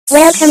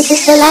Welcome to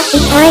Selassie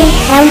Time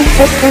Sound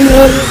System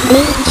with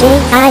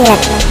DJ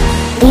Ayak.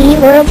 The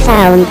World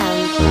Sound.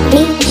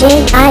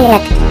 DJ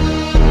Ayak.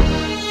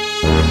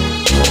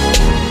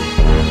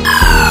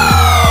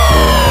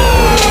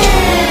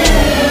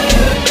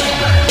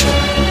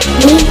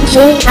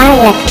 DJ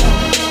Ayak.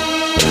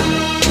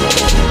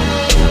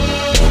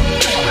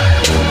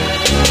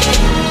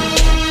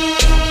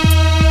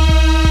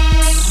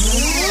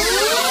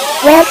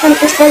 Welcome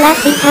to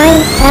Selassie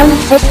Time Sound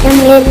System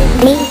with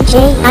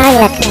DJ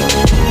Ayak.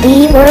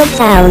 The World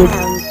Sound.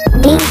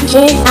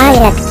 DJ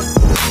Ayak.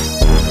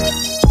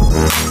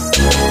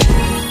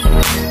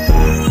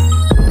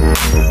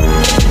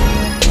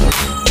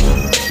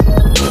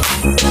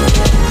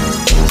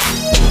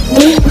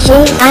 DJ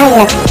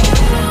Ayak.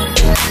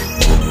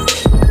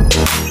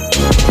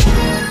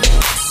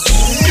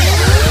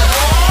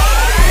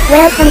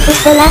 Welcome to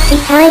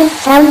Selassie Time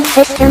Sound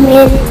System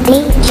with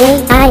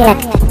DJ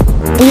Ayak.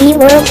 The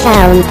World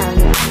Sound.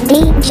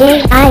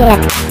 DJ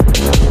Ayak.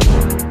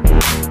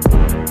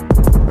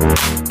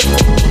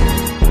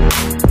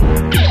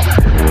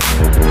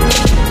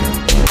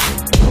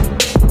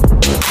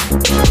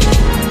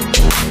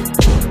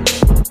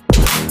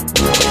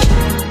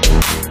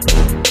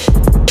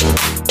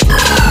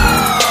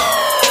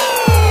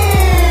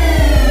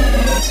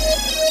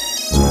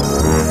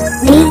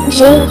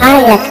 DJ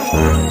Ayak.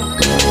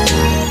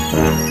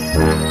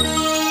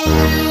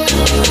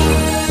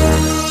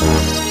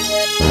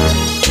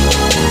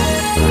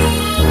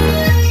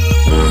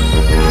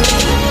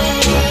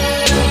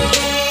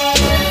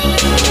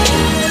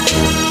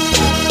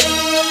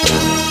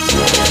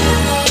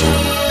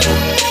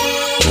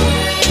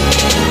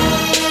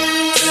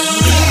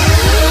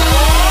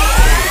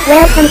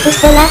 Welcome to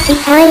Selassie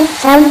Time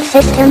Sound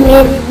System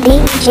with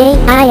DJ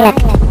Ayak.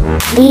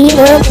 The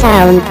World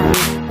Sound.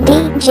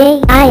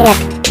 DJ Ayak.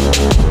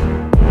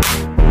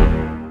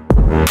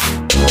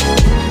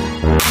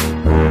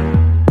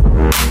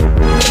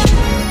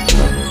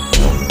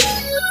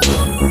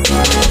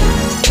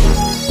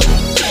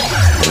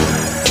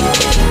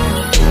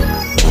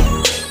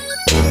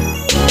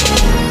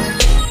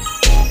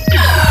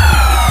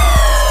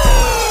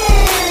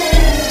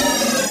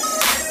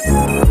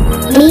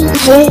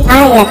 DJ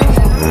Ayak.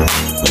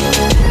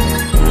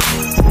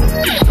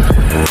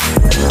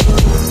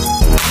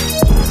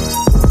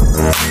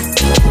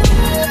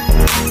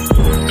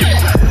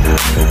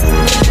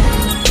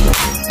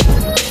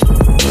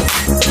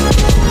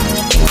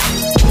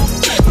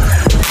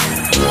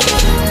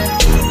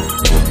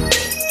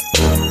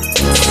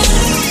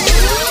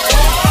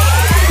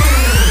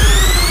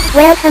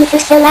 Welcome to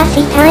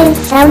Selassie Time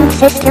Sound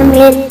System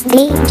with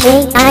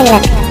DJ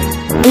Ayak.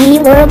 The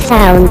World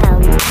Sound.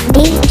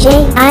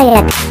 DJ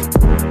Ayak.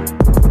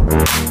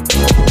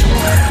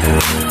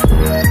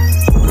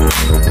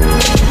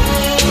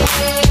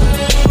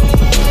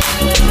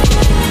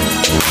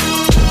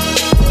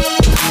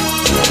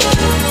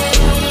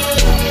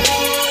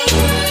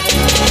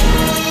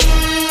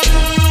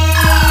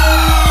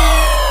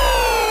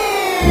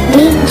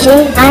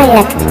 DJ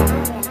Ayak.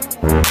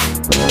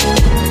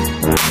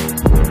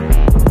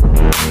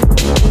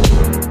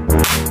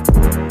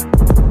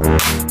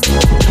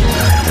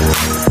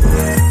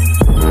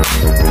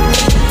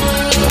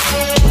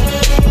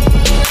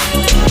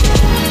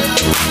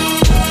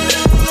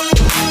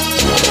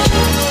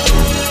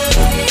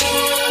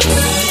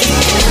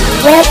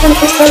 Welcome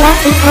to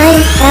Selassie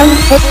Time Sound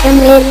System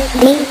with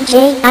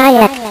DJ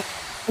Ayak.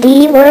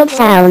 The World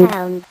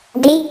Sound.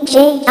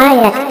 DJ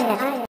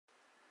Ayak.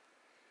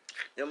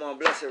 Yeah, my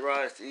blessed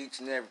rise to each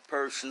and every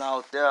person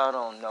out there. I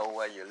don't know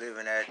where you're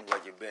living at and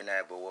where you've been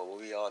at, but where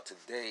we are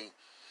today,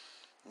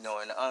 in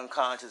the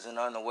unconscious and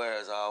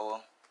unawares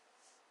hour,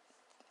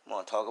 I'm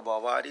going to talk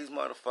about why these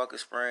motherfuckers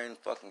spraying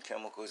fucking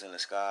chemicals in the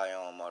sky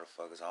on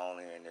motherfuckers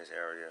only in this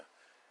area,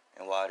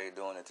 and why they're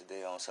doing it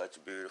today on such a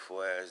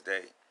beautiful ass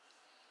day.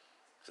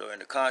 So in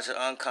the conscious,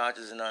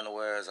 unconscious, and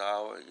unawares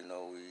hour,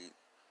 we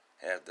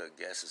have the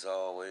guest as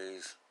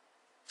always,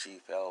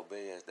 Chief L.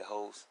 Bay as the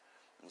host,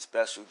 and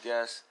special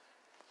guest,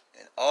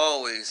 and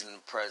always in the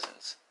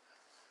presence,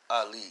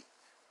 Ali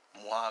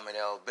Muhammad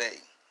L.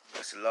 Bay.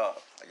 Bless your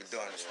love. How you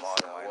doing this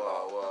morning?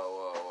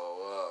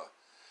 Whoa.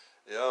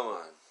 Yeah,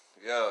 man.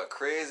 Yeah,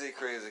 crazy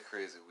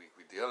week.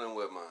 We dealing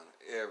with, man,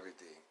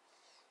 everything.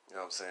 You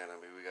know what I'm saying?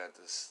 I mean, we got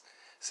this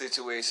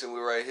situation.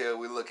 We're right here.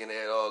 We're looking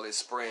at all this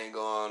spraying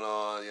going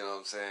on. You know what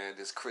I'm saying?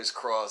 This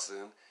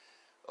crisscrossing,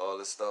 all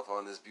this stuff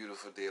on this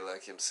beautiful day,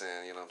 like him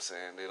saying. You know what I'm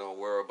saying? They don't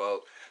worry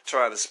about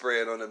trying to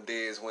spray it on them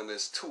days when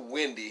it's too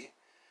windy.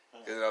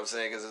 You know what I'm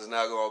saying? Because it's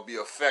not going to be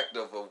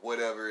effective of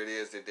whatever it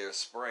is that they're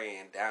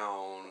spraying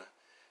down,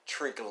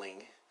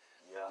 trickling.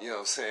 Yeah. You know what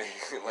I'm saying?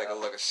 like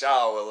a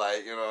shower,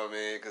 you know what I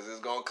mean? Because it's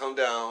going to come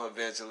down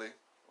eventually.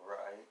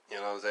 Right. You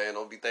know what I'm saying?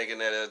 Don't be thinking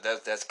that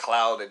that's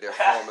cloud that they're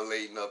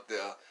formulating up there.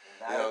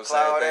 Not you know what I'm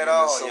cloud saying? at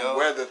all, It's some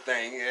weather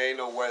thing. It ain't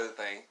no weather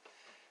thing.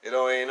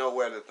 Ain't no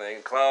weather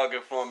thing. Cloud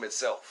can form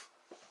itself.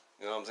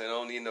 You know what I'm saying?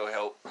 Don't need no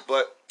help.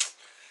 But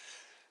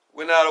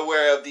we're not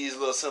aware of these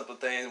little simple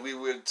things. We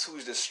were too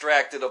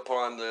distracted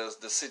upon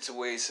the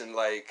situation,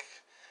 like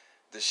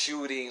the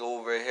shooting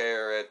over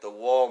here at the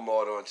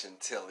Walmart on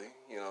Chantilly.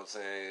 You know what I'm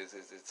saying?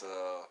 It's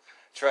a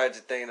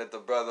tragic thing that the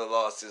brother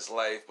lost his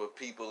life, but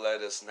people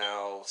let us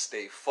now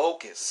stay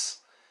focused.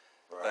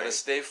 Right. Let us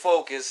stay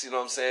focused, you know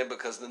what I'm saying?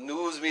 Because the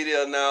news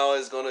media now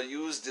is going to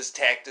use this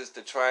tactics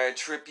to try and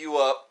trip you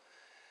up,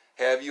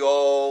 have you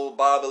all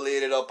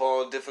bobbleated up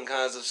on different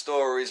kinds of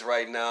stories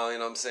right now, you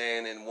know what I'm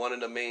saying? And one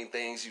of the main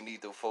things you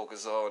need to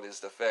focus on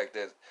is the fact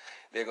that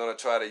they're going to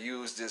try to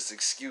use this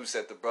excuse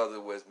that the brother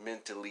was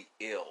mentally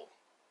ill.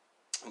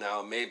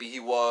 Now, maybe he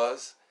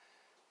was,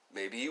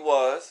 you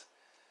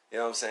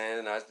know what I'm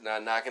saying?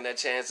 Not knocking the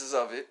chances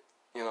of it,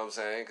 you know what I'm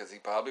saying? Because he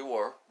probably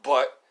were.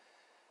 But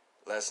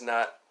let's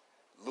not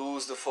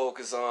lose the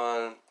focus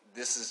on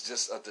this is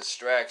just a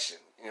distraction,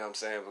 you know what I'm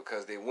saying?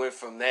 Because they went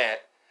from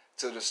that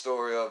to the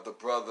story of the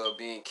brother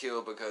being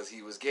killed because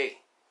he was gay.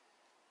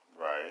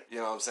 Right. You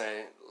know what I'm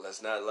saying? You know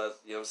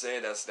what I'm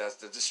saying? That's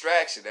the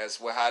distraction. That's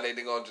how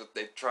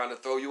they're trying to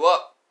throw you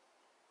up.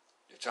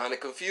 They're trying to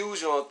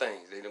confuse you on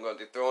things.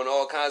 They're throwing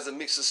all kinds of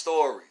mixed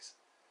stories.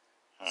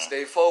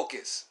 Stay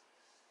focused.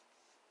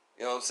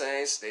 You know what I'm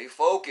saying? Stay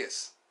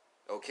focused.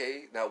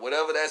 Okay? Now,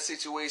 whatever that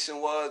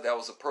situation was, that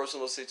was a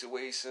personal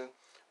situation.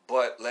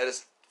 But let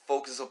us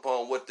focus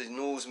upon what the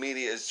news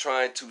media is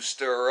trying to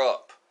stir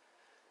up.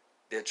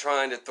 They're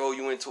trying to throw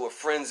you into a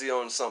frenzy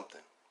on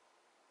something.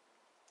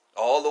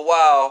 All the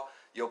while,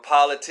 your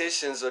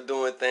politicians are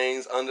doing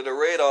things under the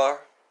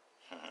radar.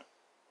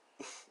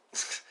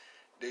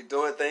 They're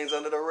doing things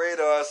under the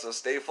radar, so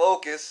stay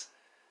focused.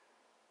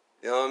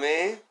 You know what I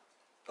mean?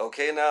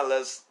 Okay, now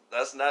let's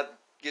not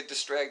get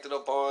distracted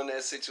upon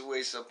that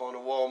situation up on the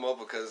Walmart,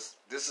 because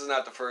this is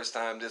not the first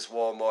time this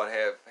Walmart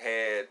have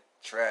had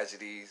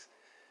tragedies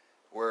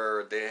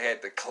where they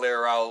had to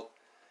clear out,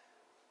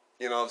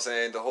 you know what I'm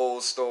saying, the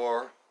whole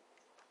store.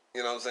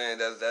 You know what I'm saying?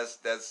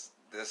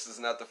 This is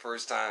not the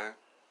first time.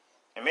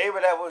 And maybe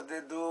that was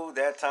the dude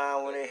that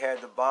time when they had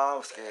the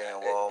bomb scare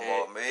in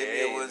Walmart.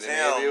 Maybe it was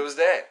him. Maybe it was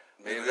that.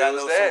 Maybe I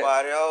know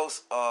somebody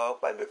else,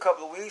 maybe a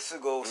couple of weeks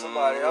ago,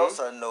 somebody else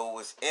I know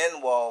was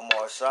in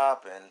Walmart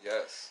shopping.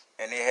 Yes.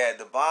 And they had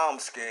the bomb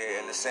scare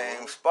in the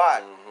same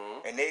spot.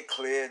 And they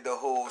cleared the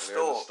whole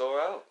store. The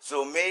store out.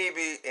 So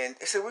maybe, and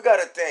so we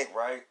got to think,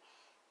 right?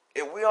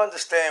 If we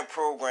understand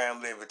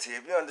program liberty,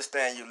 if you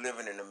understand you're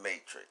living in the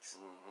matrix,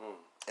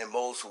 and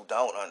most who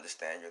don't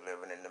understand you're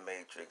living in the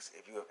matrix,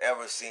 if you have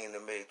ever seen the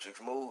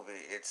Matrix movie,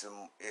 it's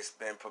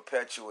been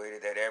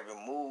perpetuated that every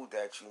move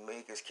that you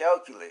make is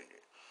calculated.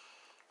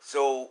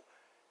 So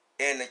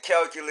in the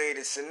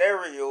calculated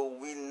scenario,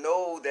 we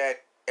know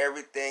that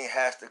everything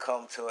has to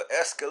come to an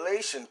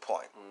escalation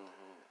point.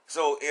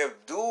 So if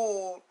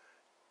dude,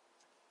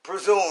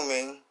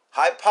 presuming,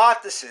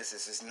 hypothesis,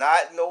 this is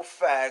not no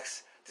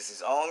facts, this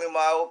is only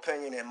my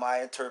opinion and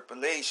my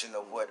interpolation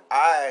of what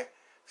I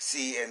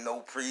see and know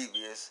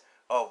previous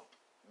of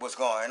what's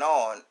going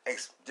on,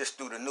 just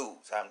through the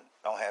news. I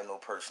don't have no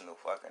personal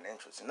fucking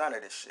interest in none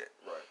of this shit.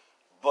 Right.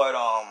 But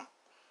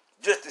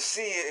just to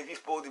see it, if you're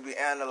supposed to be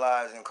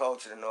analyzing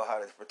culture to know how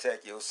to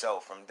protect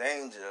yourself from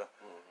danger,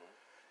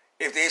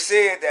 if they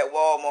said that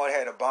Walmart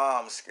had a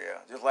bomb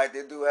scare, just like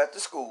they do at the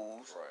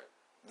schools,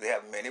 they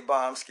have many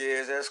bomb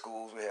scares at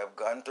schools, we have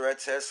gun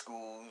threats at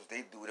schools,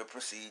 they do the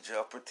procedure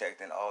of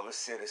protecting all the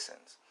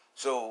citizens.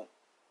 So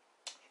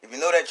if you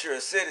know that you're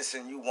a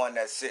citizen, you one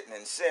that's sitting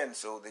in sin,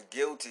 so the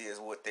guilty is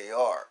what they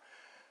are.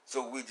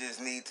 So we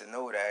just need to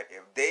know that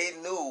if they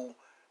knew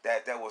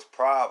that there was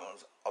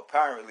problems,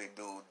 apparently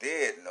dude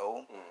did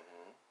know.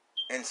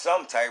 In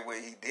some type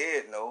way he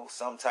did know.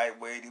 Some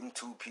type way them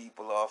two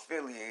people are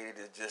affiliated.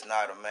 It's just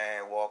not a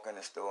man walk in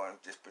the store and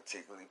just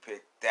particularly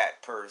pick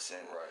that person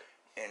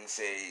and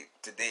say,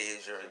 today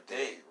is your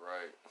day.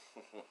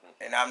 Right.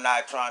 And I'm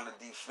not trying to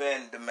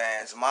defend the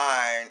man's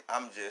mind.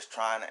 I'm just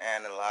trying to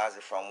analyze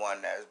it from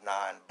one that's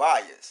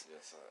non-biased.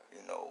 Yes, sir.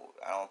 You know,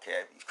 I don't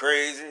care if he's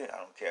crazy. I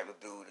don't care if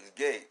the dude is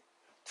gay.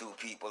 Two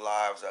people's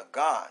lives are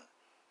gone.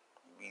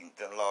 We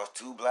done lost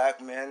two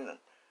black men.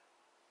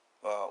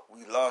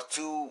 We lost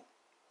two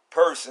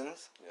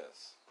persons.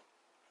 Yes.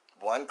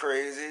 One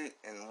crazy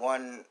and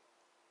one,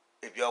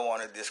 if y'all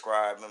want to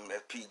describe him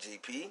as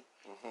PGP.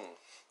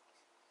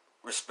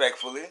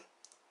 Respectfully.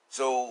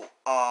 So,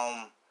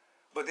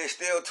 but there's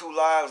still two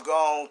lives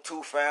gone,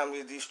 two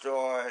families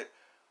destroyed.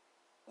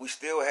 We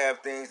still have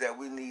things that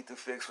we need to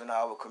fix in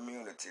our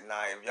community.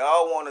 Now, if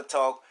y'all want to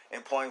talk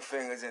and point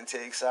fingers and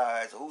take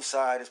sides, whose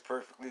side is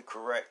perfectly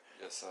correct?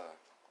 Yes, sir.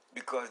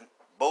 Because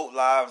both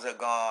lives are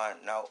gone.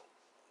 Now,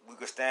 we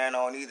could stand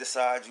on either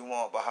side you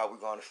want, but how we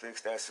going to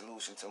fix that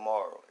solution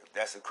tomorrow? If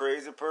that's a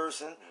crazy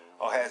person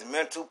or has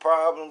mental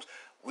problems,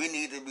 we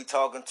need to be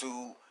talking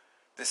to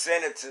the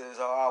senators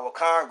or our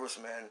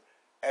congressmen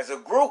as a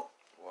group.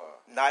 Wow.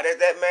 Not at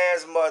that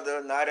man's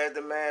mother, not at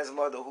the man's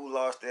mother who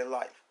lost their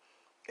life.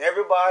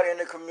 Everybody in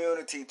the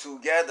community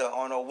together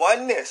on a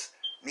oneness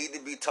need to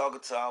be talking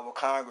to our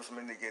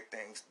congressman to get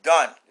things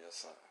done. Yes,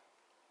 sir.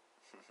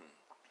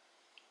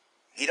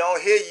 He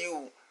don't hear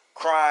you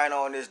crying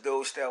on this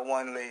doorstep,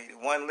 one lady.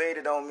 One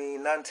lady don't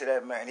mean nothing to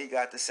that man. He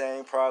got the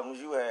same problems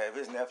you have.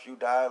 His nephew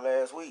died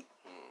last week.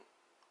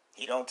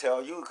 He don't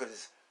tell you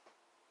because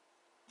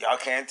y'all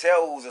can't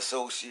tell who's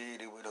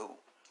associated with who.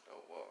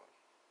 Oh, wow.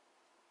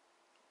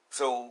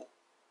 So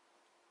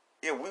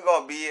if we're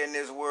going to be in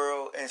this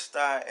world and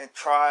start and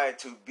try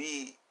to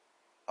be,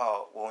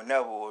 well,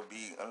 never will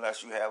be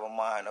unless you have a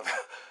mind of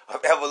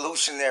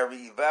evolution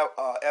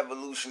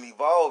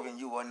evolving,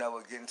 you will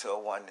never get into a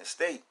oneness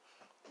state.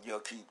 You'll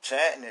keep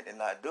chanting it and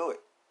not do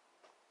it.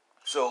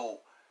 So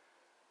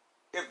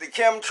if the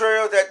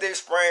chemtrails that they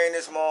spraying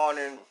this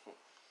morning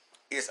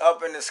is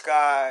up in the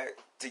sky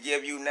to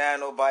give you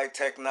nanobite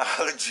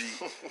technology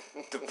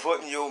to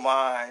put in your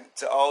mind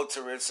to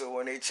alter it, so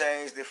when they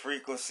change the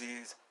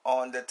frequencies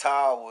on the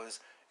towers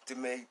to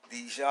make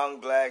these young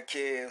black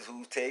kids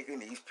who's taking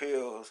these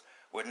pills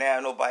with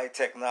nanobite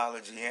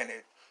technology in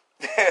it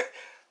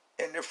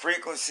and the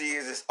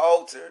frequencies is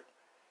altered,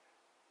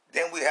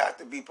 then we have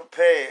to be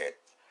prepared.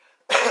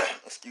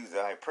 Excuse me,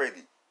 I ain't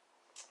pretty.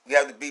 We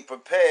have to be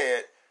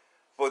prepared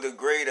for the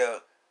greater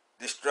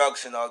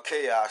destruction or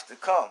chaos to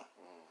come.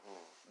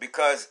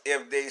 Because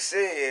if they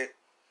said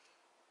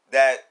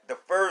that the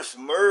first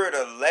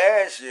murder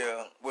last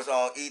year was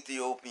on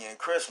Ethiopian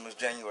Christmas,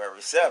 January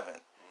 7th,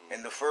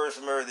 and the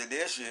first murder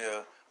this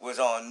year was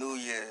on New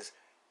Year's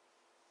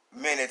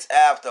minutes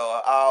after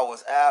or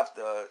hours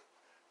after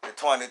the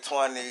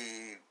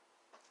 2020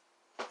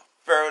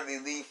 Fairly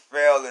Leaf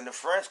fell in the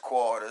French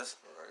quarters,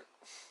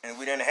 and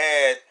we done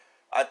had,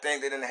 I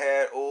think they done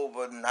had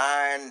over 9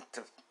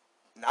 to,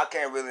 I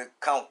can't really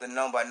count the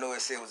number, I know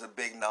it said it was a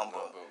big number.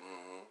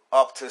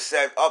 Up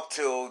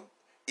till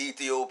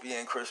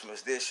Ethiopian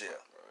Christmas this year.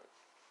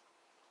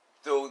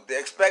 So the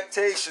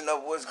expectation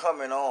of what's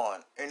coming on,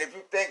 and if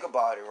you think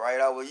about it,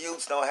 right, our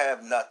youths don't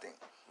have nothing.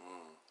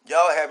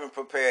 Y'all haven't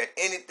prepared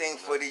anything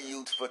for the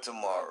youth for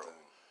tomorrow.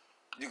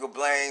 You could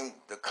blame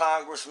the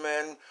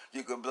congressman,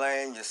 you could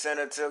blame your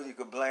senator, you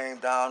could blame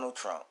Donald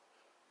Trump.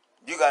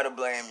 You got to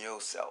blame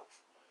yourself.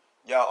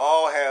 Y'all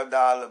all have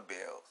dollar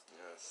bills.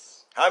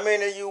 Yes. How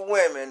many of you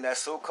women that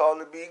so-called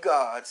to be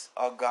gods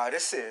or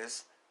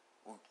goddesses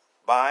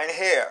buying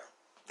hair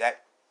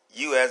that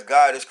you as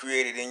God has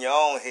created in your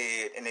own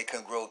head and it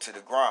can grow to the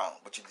ground,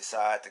 but you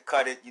decide to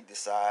cut it, you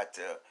decide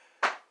to,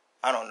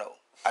 I don't know.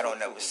 I don't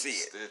never see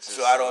it.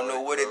 So I don't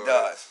know what it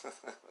does.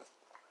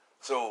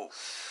 So,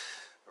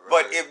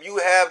 but if you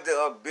have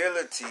the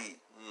ability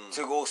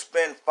to go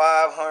spend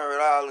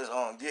 $500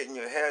 on getting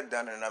your hair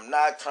done, and I'm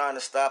not trying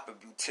to stop a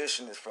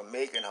beautician from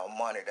making her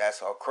money,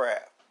 that's her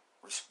craft.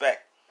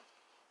 Respect.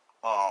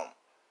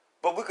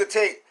 But we could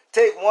take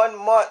 1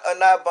 month of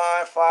not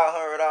buying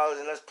 $500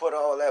 and let's put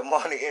all that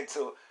money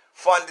into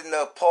funding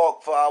a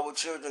park for our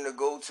children to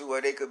go to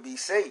where they could be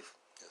safe.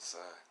 Yes, sir.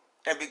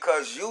 And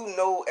because you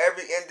know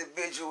every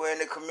individual in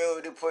the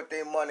community put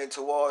their money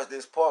towards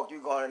this park, you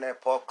going in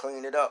that park,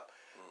 clean it up.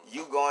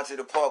 You going to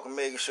the park and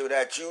making sure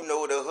that you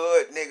know the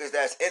hood niggas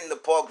that's in the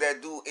park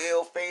that do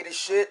ill-fated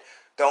shit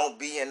don't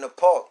be in the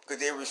park.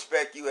 Because they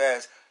respect you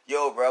as,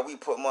 yo, bro, we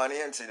put money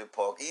into the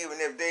park. Even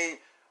if they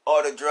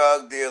are the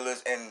drug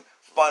dealers and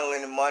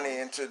funneling the money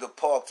into the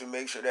park to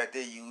make sure that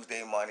they use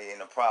their money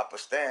in a proper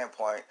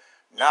standpoint.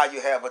 Now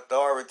you have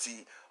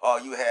authority or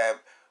you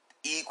have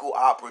equal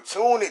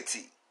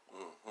opportunity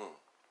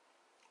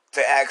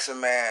to ask a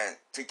man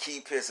to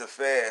keep his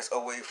affairs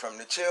away from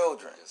the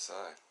children. Yes,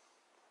 sir.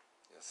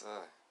 Yes, sir.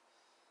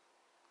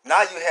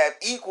 Now you have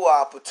equal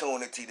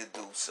opportunity to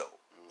do so.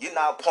 You're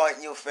not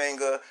pointing your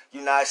finger.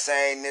 You're not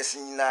saying this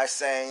and you're not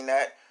saying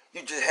that.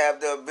 You just have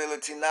the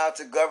ability now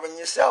to govern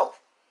yourself.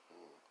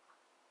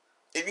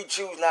 If you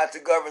choose not to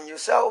govern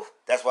yourself,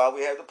 that's why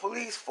we have the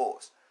police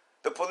force.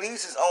 The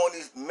police is only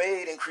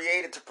made and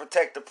created to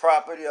protect the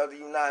property of the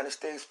United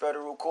States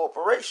Federal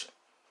Corporation.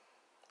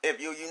 If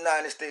you're a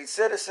United States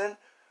citizen,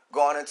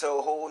 going into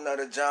a whole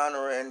nother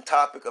genre and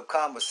topic of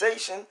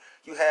conversation,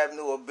 you have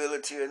no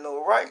ability or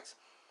no rights.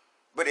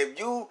 But if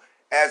you,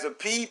 as a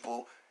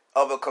people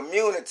of a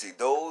community,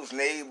 those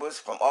neighbors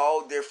from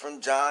all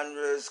different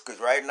genres, because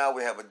right now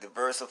we have a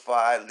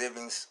diversified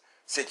living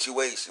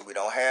situation. We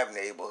don't have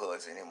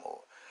neighborhoods anymore.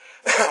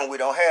 We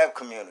don't have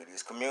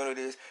communities.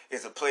 Communities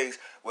is a place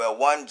where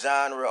one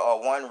genre or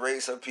one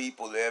race of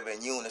people live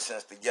in unison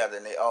together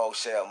and they all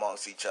share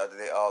amongst each other.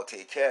 They all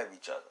take care of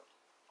each other.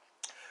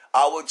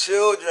 Our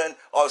children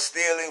are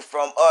stealing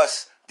from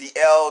us, the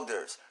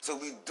elders. So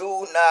we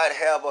do not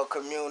have a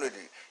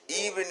community.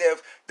 Even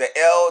if the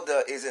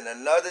elder is in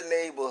another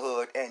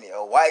neighborhood and they're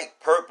white,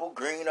 purple,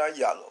 green, or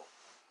yellow,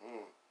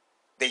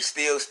 they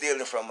still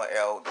stealing from an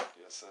elder.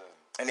 Yes, sir.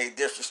 And they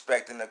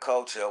disrespecting the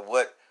culture of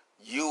what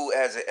you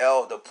as an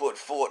elder put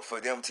forth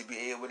for them to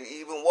be able to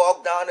even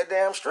walk down the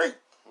damn street.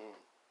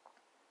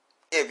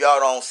 If y'all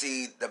don't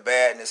see the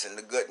badness and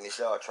the goodness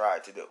y'all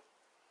tried to do.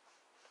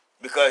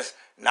 Because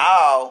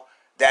now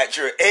that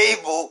you're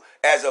able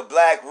as a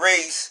black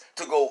race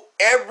to go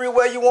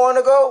everywhere you want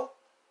to go,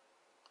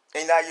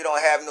 and now you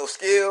don't have no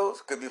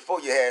skills, because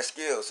before you had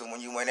skills, so when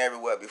you went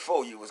everywhere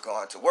before, you was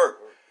going to work.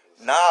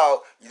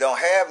 Now you don't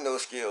have no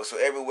skill, so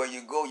everywhere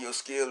you go, your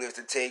skill is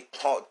to take,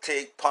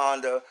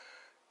 ponder,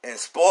 and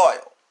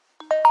spoil.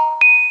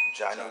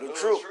 I know the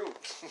truth.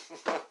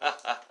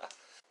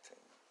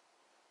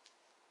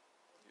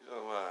 You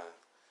know, man.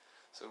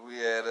 So we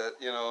had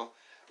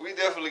we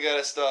definitely got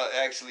to start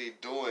actually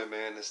doing,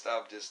 man, and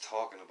stop just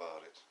talking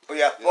about it. But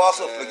yeah,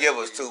 also forgive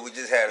us too. We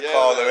just had a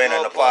caller in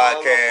on the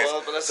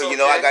podcast, so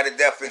I got to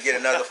definitely get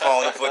another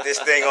phone to put this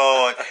thing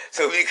on,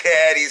 so we can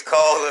have these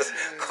callers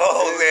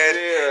call in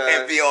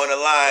and be on the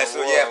line.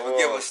 So yeah,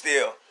 forgive us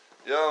still.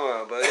 Yeah,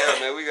 man. But yeah,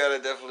 man, we gotta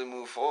definitely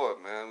move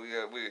forward, man.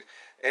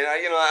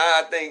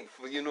 I think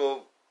for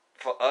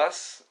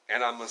us,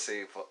 and I'm gonna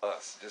say for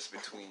us, just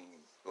between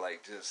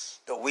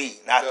just the we,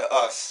 not the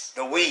us.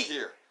 The we.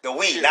 Here. The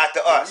we, not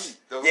the us.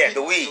 The we.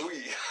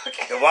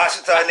 The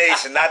Washington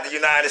nation, not the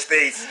United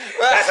States.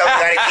 That's how we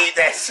gotta keep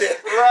that shit.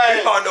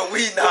 Right. We on the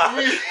we now.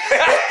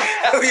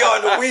 We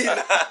on the we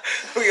now.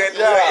 We got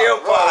the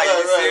empire,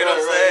 you see what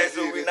I'm saying?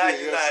 So we not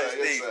the United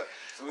States.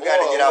 So we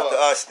gotta get out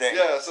the us thing.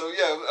 Yeah, so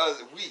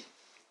we.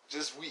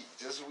 Just we.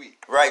 Right. You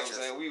know what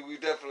I'm saying? We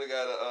definitely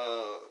gotta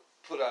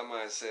put our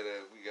mindset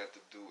that we got to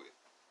do it.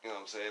 You know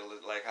what I'm saying?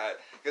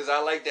 Because I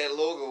like that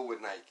logo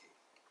with Nike.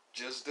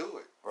 Just do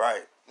it.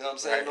 Right. You know what I'm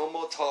saying? Right. No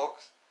more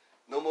talks.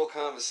 No more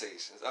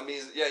conversations. I mean,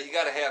 yeah, you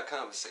got to have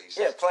conversations.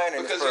 Yeah,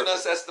 planning because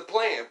is that's the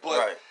plan.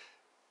 But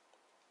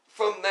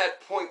from that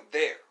point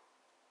there,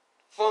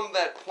 you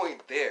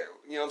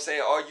know what I'm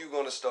saying? Are you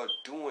going to start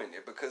doing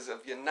it? Because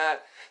if you're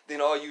not, then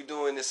all you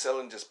doing is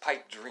selling just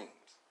pipe dreams.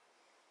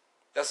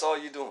 That's all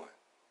you're doing.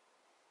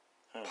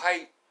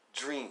 Pipe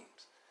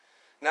dreams.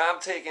 Now I'm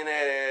taking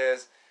that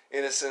as,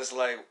 in a sense,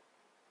 like,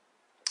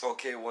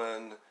 okay,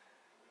 when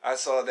I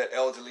saw that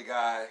elderly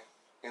guy,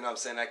 you know what I'm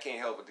saying, I can't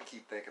help but to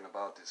keep thinking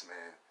about this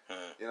man.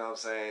 You know what I'm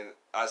saying?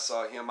 I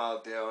saw him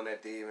out there on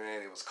that day,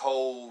 man. It was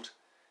cold.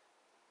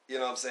 You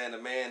know what I'm saying? The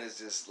man is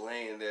just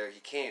laying there. He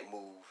can't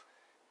move.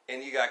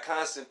 And you got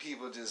constant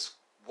people just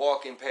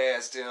walking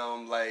past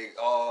him like,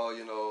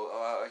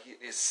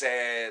 it's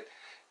sad.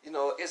 You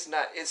know, it's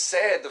not. It's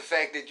sad the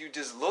fact that you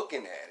just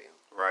looking at him.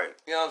 Right.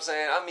 You know what I'm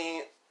saying? I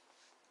mean,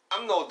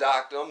 I'm no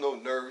doctor. I'm no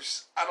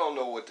nurse. I don't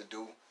know what to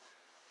do.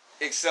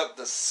 Except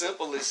the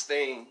simplest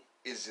thing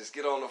is just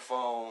get on the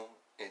phone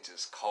and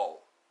just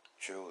call.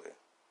 Truly.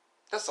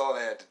 That's all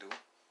I had to do.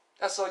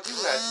 That's all you had to do.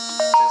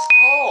 Just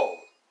call.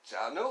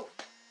 Y'all know.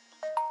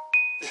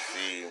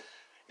 See.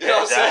 You know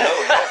what I'm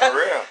saying? Yeah, for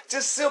real.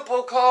 Just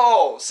simple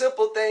calls.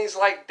 Simple things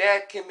like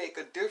that can make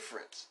a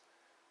difference.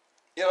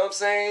 You know what I'm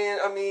saying?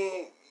 I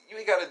mean, you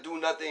ain't got to do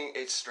nothing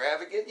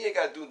extravagant. You ain't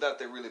got to do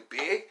nothing really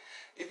big.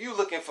 If you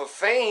looking for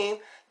fame,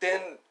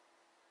 then,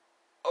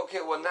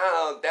 okay, well,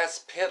 now that's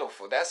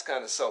pitiful. That's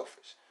kind of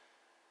selfish.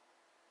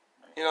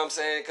 You know what I'm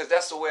saying? Because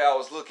that's the way I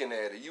was looking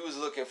at it. You was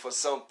looking for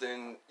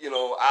something,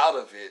 out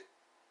of it,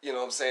 you know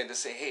what I'm saying, to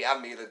say, hey, I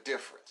made a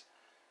difference.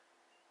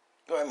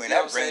 I mean,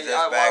 that brings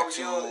us back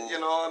to,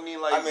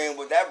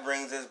 that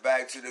brings us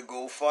back to the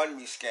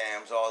GoFundMe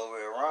scams all the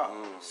way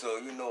around. So,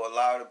 a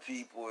lot of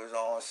people is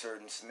on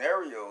certain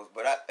scenarios.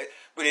 But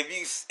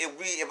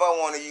if I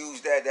want to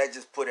use that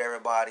just put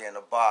everybody in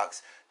a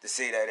box to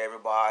say that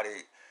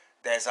everybody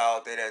that's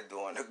out there that's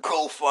doing the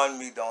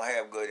GoFundMe don't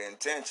have good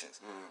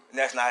intentions. And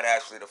that's not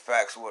actually the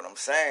facts of what I'm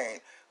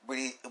saying.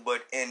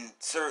 But in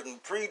certain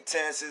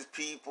pretenses,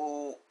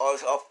 people are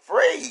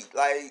afraid.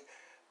 Like,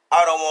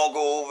 I don't want to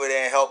go over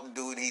there and help the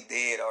dude, he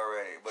dead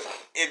already. But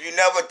if you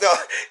never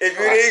thought, if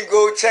you didn't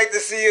go check to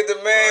see if the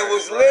man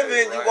was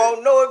living, you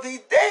won't know if he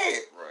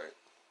dead. Right.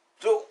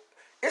 So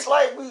it's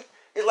like when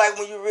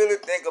you really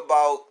think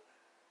about,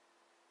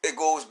 it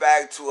goes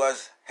back to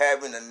us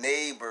having the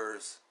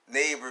neighbors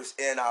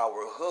in our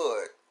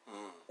hood,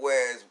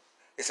 whereas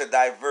it's a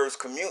diverse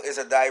community, it's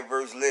a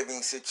diverse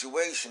living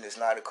situation. It's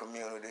not a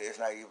community. It's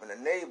not even a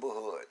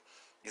neighborhood.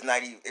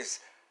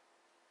 It's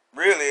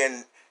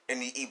really in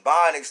the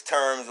Ebonics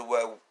terms of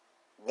where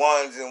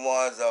ones and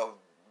ones of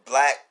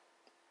black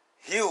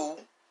hue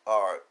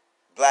or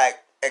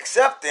black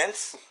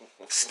acceptance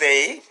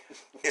stay.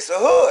 It's a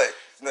hood.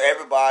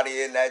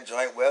 Everybody in that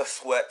joint wear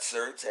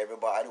sweatshirts.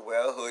 Everybody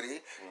wear a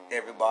hoodie.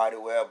 Everybody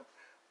wear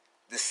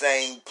the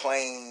same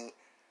plain,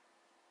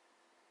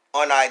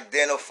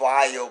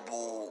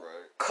 unidentifiable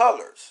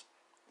colors.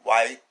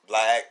 White,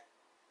 black,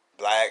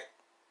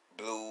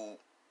 blue,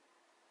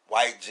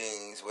 white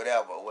jeans,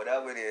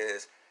 whatever it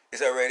is.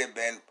 It's already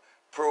been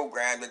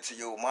programmed into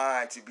your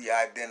mind to be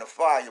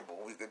identifiable.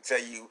 We could tell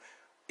you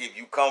if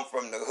you come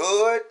from the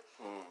hood,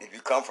 if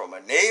you come from a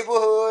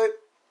neighborhood,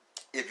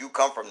 if you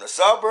come from the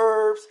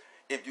suburbs,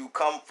 if you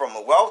come from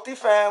a wealthy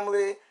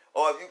family,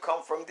 or if you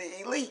come from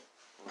the elite.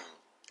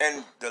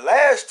 And the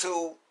last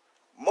two,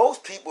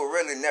 most people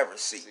really never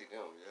see.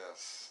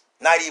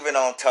 Not even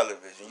on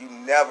television. You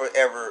never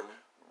ever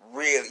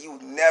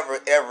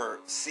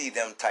see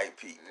them type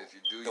people. If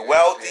you do, the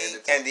wealthy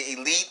and the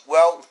elite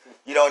wealth,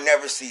 you don't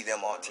never see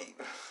them on TV.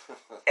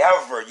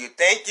 Ever. You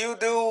think you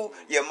do,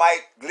 you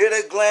might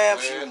glitter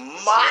glams, you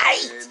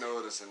might. You ain't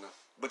noticing them.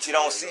 But you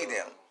don't see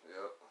them.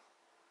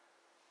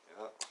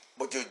 Yep.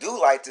 But you do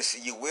like to see,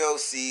 you will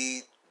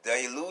see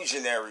the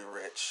illusionary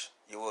rich.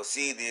 You will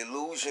see the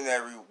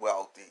illusionary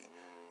wealthy.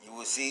 You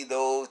will see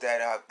those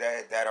that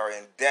are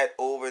in debt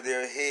over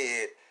their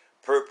head,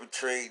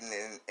 perpetrating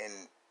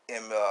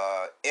and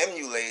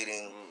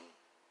emulating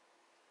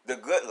the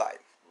good life.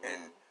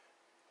 And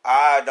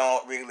I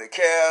don't really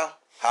care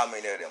how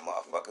many of them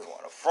motherfuckers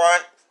want to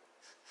front.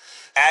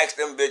 Ask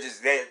them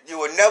bitches. You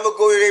will never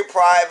go to their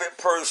private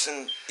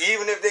person,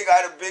 even if they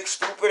got a big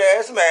stupid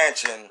ass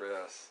mansion.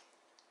 Yes.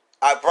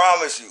 I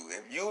promise you,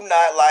 if you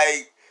not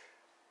like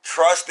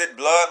trusted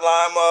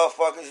bloodline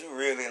motherfuckers, you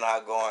really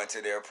not going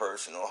to their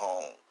personal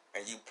home.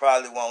 And you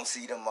probably won't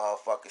see them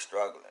motherfuckers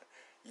struggling.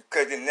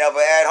 Because they're never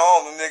at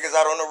home. Them niggas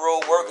out on the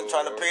road working,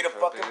 trying to pay the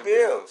fucking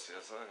bills.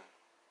 Yes, sir.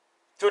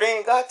 So they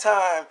ain't got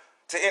time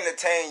to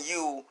entertain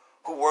you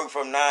who work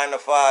from 9 to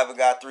 5 and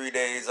got 3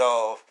 days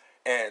off.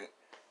 And,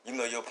 you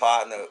know, your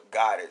partner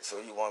got it. So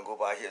you want to go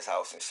by his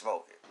house and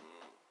smoke it.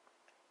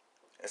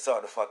 It's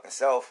sort of fucking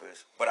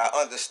selfish. But I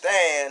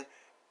understand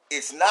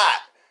it's not.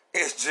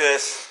 It's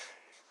just...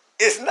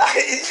 It's not.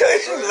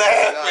 You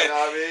laughing.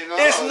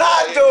 It's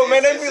not though,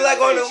 man. They be like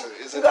on the.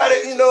 You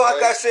gotta, you know,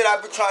 like I said,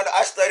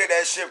 I study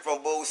that shit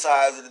from both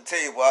sides of the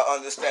table. I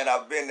understand.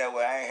 I've been there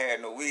where I ain't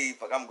had no weed,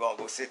 but I'm gonna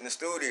go sit in the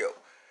studio,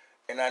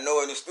 and I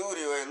know in the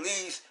studio at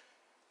least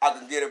I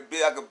can get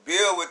I can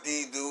build with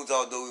these dudes.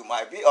 Although we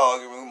might be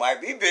arguing, we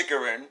might be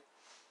bickering,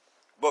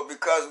 but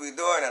because we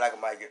doing it, I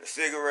might get a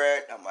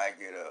cigarette. I might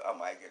get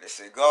a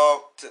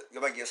cigar. I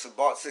might get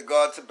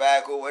cigar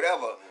tobacco,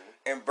 whatever,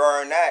 and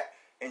burn that.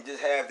 And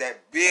just have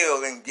that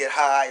bill and get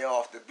high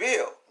off the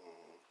bill.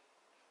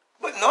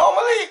 But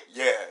normally,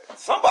 yeah,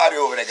 somebody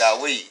over there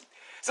got weed.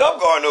 So I'm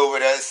going over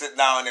there to sit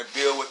down and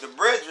bill with the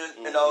brethren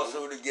and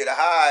also to get a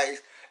high,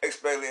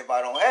 especially if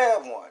I don't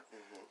have one.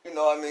 You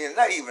know what I mean?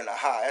 Not even a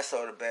high. That's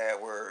sort of a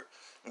bad word.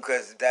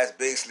 Because that's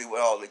basically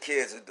what all the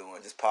kids are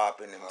doing. Just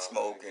popping and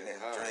smoking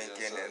and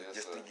drinking and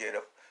just to get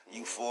a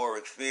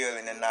euphoric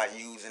feeling and not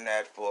using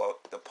that for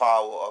the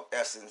power of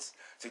essence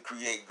to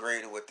create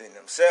greater within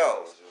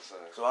themselves.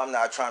 So I'm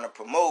not trying to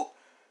promote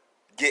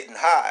getting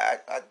high.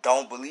 I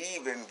don't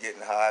believe in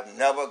getting high. I've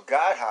never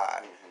got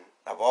high.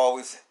 I've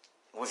always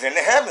was in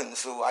the heavens,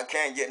 so I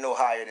can't get no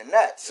higher than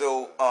that.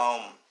 So,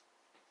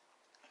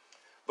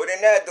 but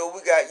in that though,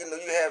 we got, you know,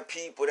 you have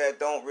people that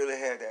don't really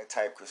have that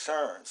type of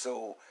concern.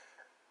 So,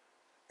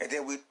 and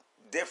then we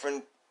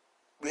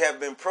have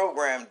been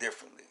programmed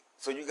differently.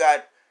 So you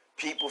got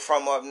people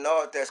from up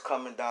north that's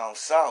coming down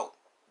south.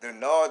 The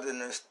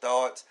northerners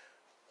thoughts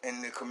in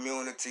the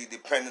community,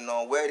 depending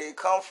on where they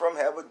come from,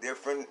 have a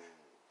different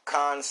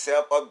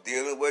concept of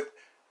dealing with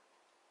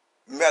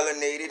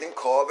melanated and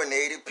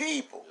carbonated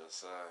people. Yes,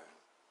 sir.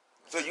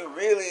 So you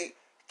really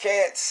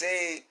can't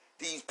say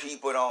these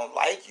people don't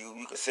like you.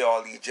 You can say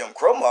all these Jim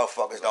Crow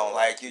motherfuckers don't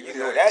like you. You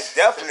know, that's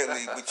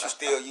definitely, but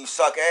you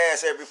suck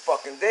ass every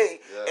fucking day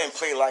and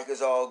play like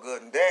it's all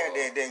good and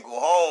then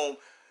go home.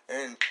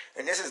 And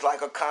this is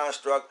like a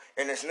construct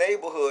in this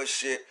neighborhood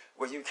shit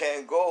where you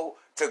can't go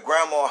to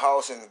grandma's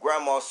house and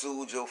grandma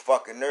soothe your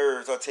fucking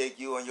nerves or take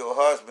you and your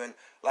husband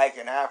like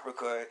in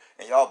Africa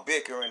and y'all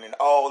bickering and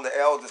all the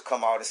elders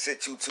come out and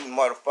sit you two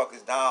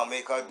motherfuckers down,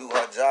 make her do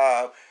her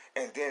job,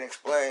 and then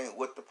explain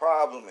what the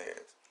problem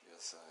is. Yes,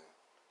 sir.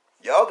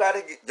 Y'all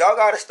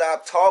gotta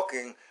stop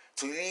talking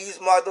to these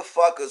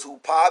motherfuckers who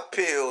pop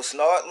pills,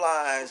 snort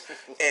lines,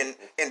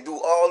 and do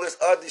all this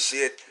other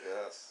shit.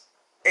 Yes.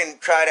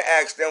 And try to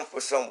ask them for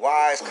some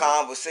wise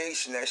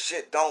conversation. That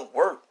shit don't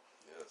work.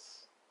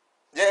 Yes.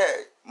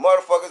 Yeah,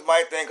 motherfuckers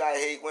might think I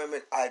hate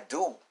women. I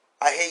do.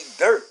 I hate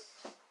dirt.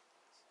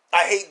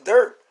 I hate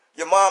dirt.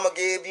 Your mama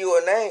gave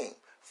you a name.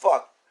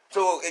 Fuck.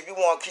 So if you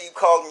want to keep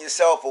calling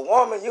yourself a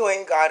woman, you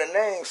ain't got a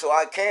name. So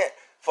I can't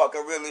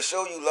fucking really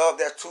show you love.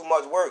 That's too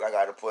much work. I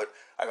gotta put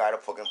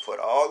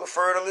all the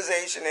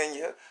fertilization in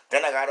you.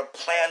 Then I gotta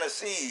plant a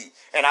seed.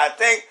 And I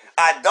think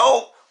I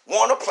don't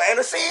want to plant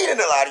a seed in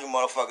a lot of you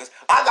motherfuckers.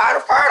 I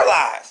gotta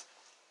fertilize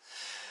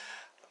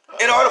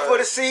in order for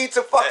the seed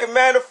to fucking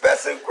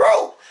manifest and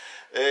grow.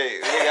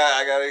 Hey,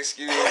 I gotta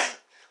excuse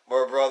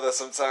my brother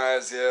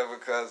sometimes, yeah,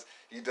 because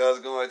he does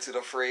go into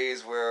the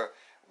phrase where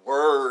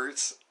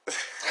words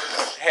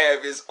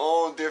have its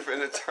own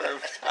different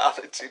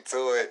terminology to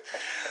it.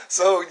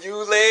 So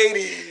you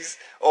ladies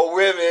or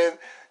women,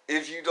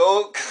 if you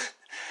don't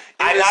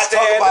I'm not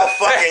talking about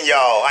fucking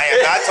y'all. I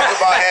am not talking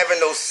about having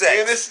no sex.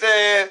 You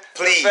understand?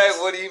 Please. The fact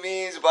what he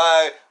means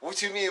by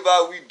what you mean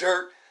by we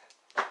dirt.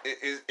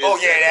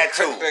 That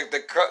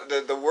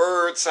too. The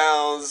word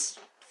sounds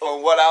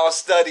from what our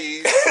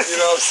studies, you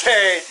know what I'm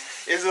saying,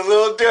 is a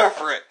little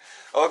different.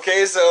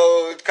 Okay,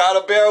 so kind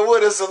of bear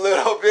with us a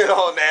little bit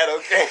on that.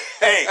 Okay.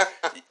 Hey,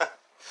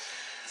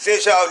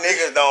 since y'all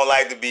niggas don't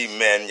like to be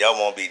men, y'all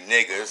won't be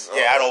niggas.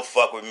 Yeah, I don't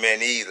fuck with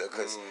men either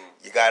because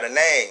you got a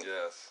name.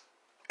 Yes.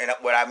 And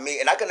what I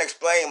mean, and I can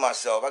explain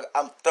myself.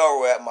 I'm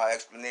thorough at my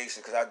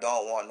explanation because I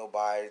don't want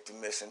nobody to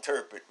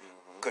misinterpret.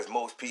 Because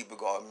most people are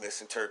going to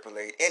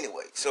misinterpolate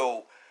anyway.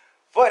 So,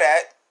 for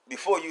that,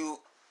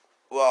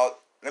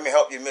 let me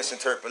help you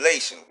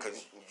misinterpolation,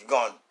 because you're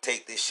going to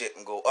take this shit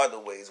and go other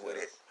ways with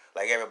it,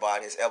 like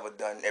everybody's ever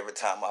done every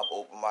time I've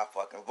opened my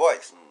fucking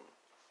voice.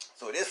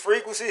 So this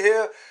frequency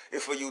here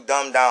is for you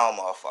dumbed down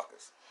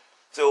motherfuckers.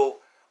 So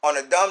on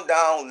a dumbed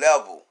down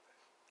level,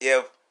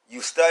 if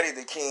you study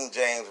the King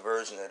James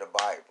Version of the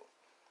Bible,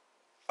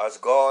 us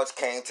gods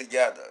came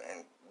together,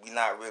 and we're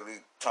not really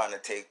trying to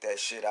take that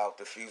shit out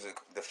the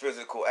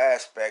physical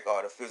aspect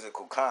or the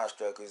physical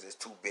construct, because it's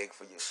too big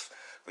for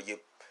your.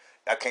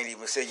 I can't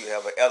even say you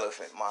have an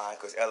elephant mind,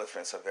 because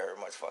elephants are very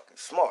much fucking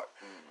smart.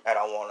 And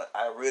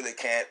I really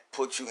can't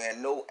put you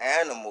in no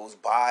animal's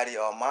body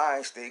or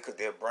mind state, because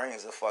their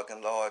brains are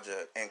fucking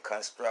larger in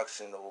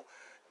constructional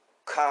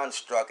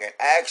construct and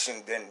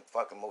action than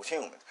fucking most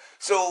humans.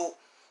 So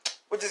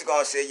we're just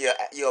gonna say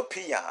you're a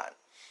peon.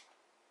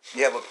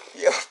 You have a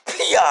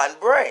peon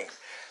brain.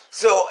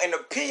 So in the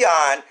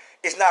peon,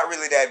 it's not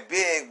really that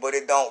big, but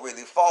it don't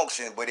really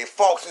function, but it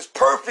functions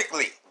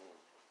perfectly.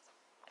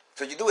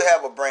 So you do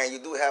have a brain, you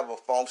do have a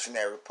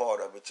functionary part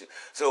of it.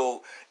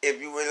 So if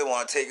you really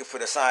want to take it for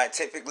the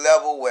scientific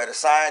level, where the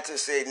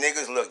scientists say,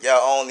 niggas, look, y'all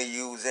only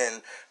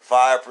using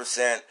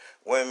 5%,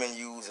 women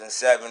using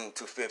 7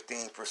 to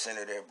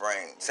 15% of their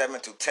brain, 7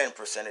 to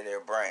 10% of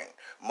their brain,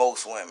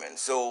 most women.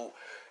 So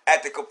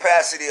at the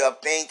capacity of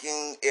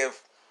thinking,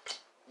 if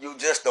you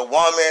just a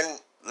woman,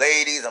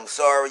 ladies, I'm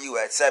sorry, you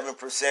at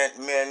 7%,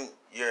 men,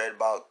 you're at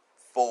about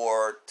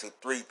 4 to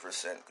 3%,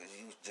 because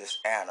you just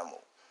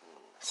animal.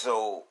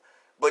 So,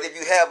 but if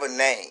you have a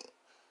name,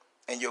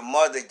 and your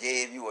mother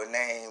gave you a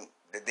name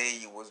the day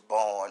you was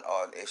born,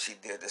 or if she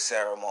did the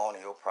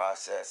ceremonial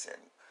process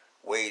and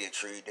waited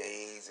 3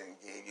 days and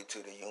gave you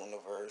to the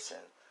universe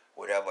and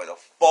whatever the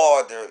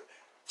father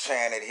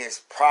chanted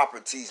his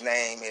property's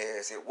name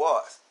is, it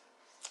was.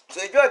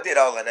 So if y'all did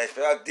all of that, if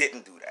y'all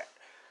didn't do that,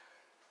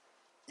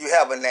 you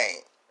have a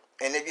name.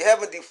 And if you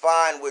haven't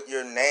defined what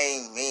your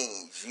name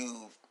means,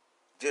 you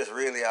just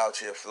really out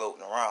here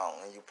floating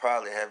around, and you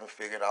probably haven't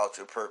figured out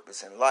your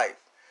purpose in life.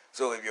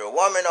 So if you're a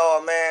woman or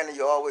a man and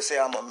you always say,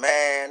 I'm a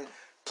man,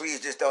 please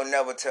just don't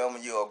never tell me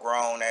you're a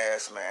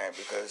grown-ass man,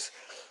 because,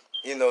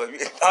 you know, if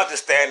you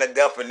understand the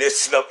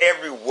definition of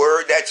every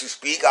word that you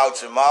speak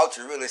out your mouth,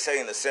 you're really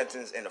saying a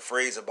sentence and a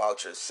phrase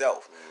about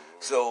yourself.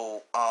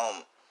 So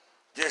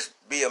just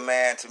be a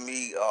man to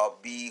me, or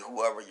be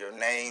whoever your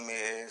name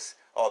is,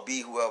 or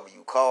be whoever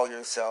you call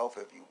yourself.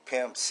 If you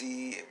Pimp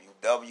C, if you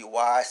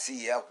WY,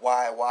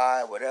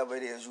 CFYY, whatever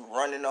it is you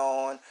running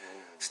on,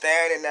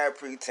 stand in that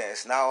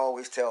pretense. And I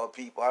always tell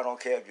people, I don't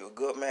care if you're a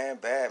good man,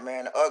 bad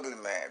man, ugly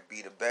man,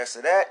 be the best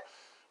of that.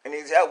 And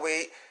that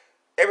way,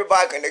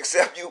 everybody can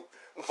accept you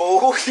for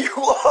who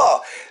you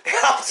are.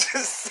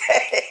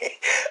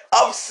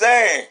 I'm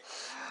saying,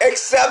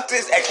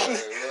 acceptance,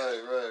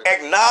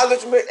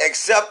 acknowledgement,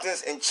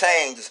 acceptance, and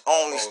change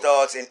only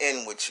starts and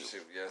ends with you.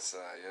 Yes, sir.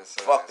 Yes,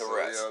 sir. Fuck the so,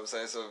 rest. You know what I'm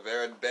saying? So,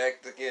 very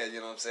back again, you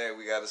know what I'm saying?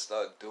 We got to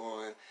start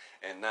doing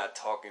and not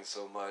talking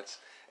so much,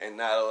 and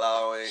not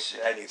allowing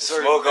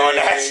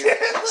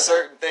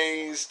certain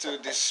things to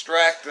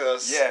distract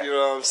us. Yeah. You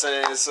know what I'm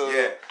saying? So,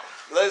 yeah.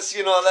 let's,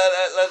 you know,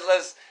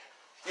 let's,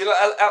 you know,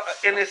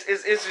 and it's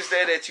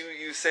interesting that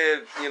you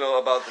said, you know,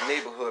 about the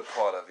neighborhood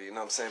part of it, you know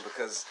what I'm saying?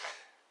 Because,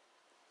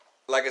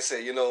 like I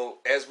said, you know,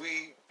 as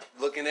we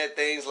looking at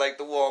things like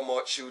the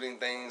Walmart shooting,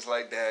 things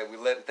like that, we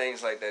letting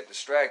things like that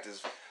distract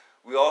us.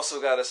 We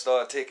also got to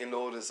start taking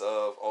notice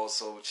of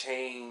also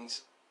change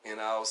in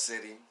our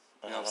city.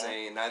 You know what I'm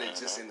saying? Not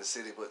just in the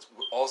city, but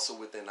also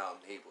within our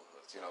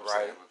neighborhoods. You know what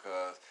I'm saying?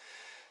 Because,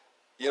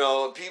 you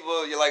know,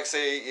 people, you like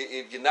say,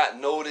 if you're not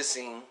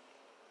noticing,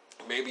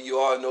 maybe you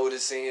are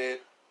noticing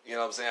it. You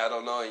know what I'm saying? I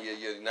don't know. And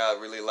you're not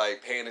really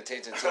like paying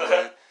attention to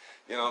it.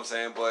 You know what I'm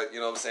saying? But, you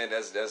know what I'm saying?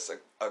 That's a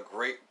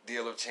great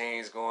deal of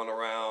change going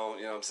around.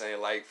 You know what I'm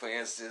saying? Like, for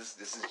instance,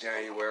 this is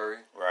January.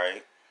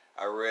 Right.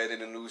 I read in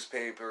the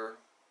newspaper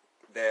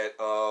that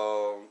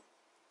the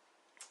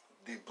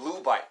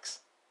blue bikes,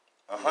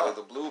 you know,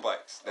 the blue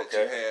bikes that you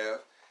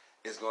have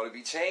is going to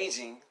be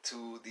changing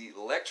to the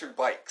electric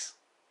bikes.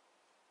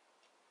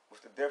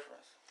 What's the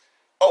difference?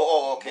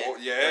 Oh, okay.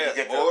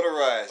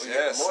 Motorized.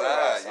 Yes,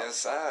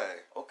 I.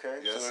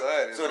 Okay. Yes,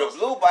 I. So the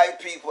blue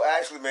bike people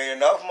actually made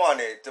enough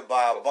money to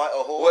buy a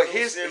whole. Well,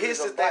 here's the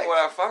thing.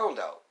 What I found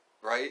out,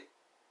 right?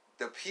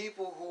 The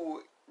people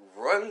who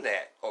run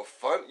that or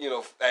fund, you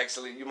know,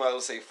 actually, you might as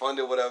well say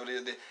funded, whatever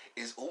it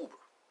is Uber.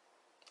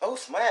 Oh,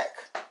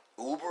 smack.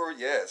 Uber,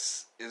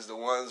 yes, is the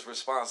ones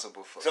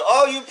responsible for. So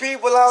all you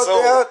people out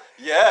there,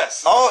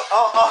 yes,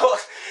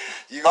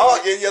 you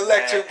gonna get your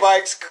electric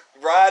bikes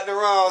riding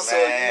around, so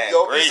you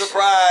don't be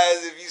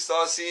surprised if you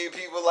start seeing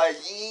people like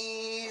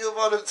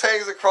on the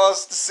tanks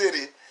across the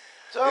city.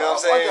 So you know what I'm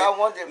saying? I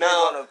wonder if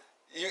now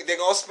they're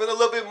gonna spend a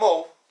little bit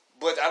more,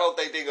 but I don't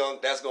think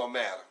that's gonna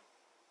matter.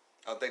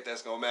 I don't think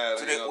that's gonna matter.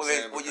 So you know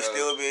will you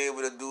still be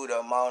able to do the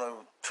amount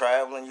of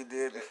traveling you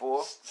did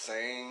before?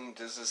 Same.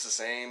 This is the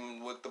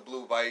same with the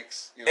blue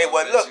bikes. You Hey, know,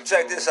 well, that look, you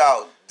check do. this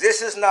out.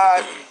 This is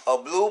not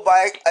a blue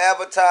bike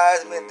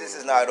advertisement. This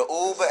is not an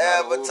Uber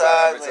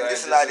advertisement.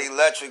 This is not an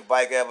electric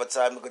bike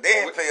advertisement. Because they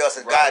didn't pay us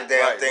a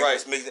goddamn thing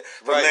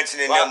for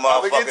mentioning them I'm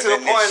gonna motherfuckers get to the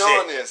in point this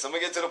on shit. this. I'm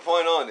gonna get to the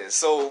point on this.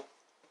 So,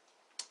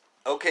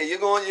 okay, they're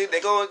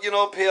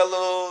gonna pay a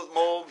little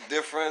more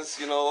difference.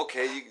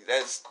 Okay,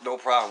 that's no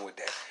problem with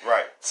that.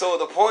 Right. So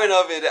the point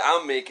of it that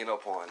I'm making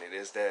up on it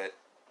is that,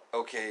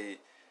 okay,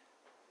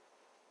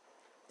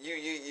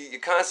 you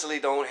constantly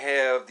don't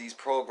have these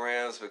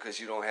programs because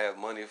you don't have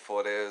money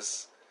for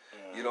this.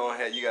 You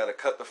got to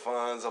cut the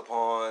funds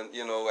upon,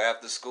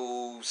 after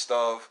school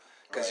stuff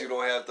because you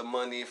don't have the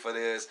money for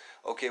this.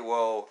 Okay,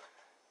 well,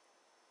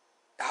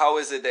 how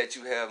is it that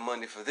you have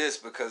money for this?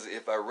 Because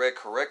if I read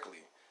correctly,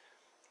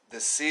 the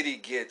city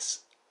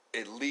gets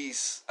at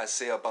least, I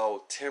say,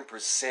 about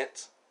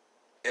 10%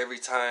 every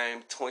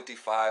time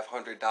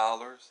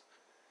 $2,500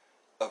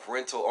 of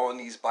rental on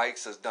these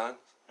bikes is done.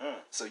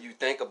 So you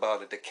think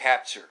about it, the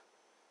capture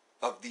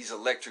of these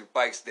electric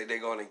bikes that they're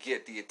going to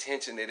get, the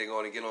attention that they're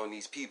going to get on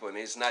these people. And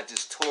it's not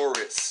just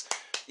tourists,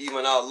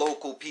 even our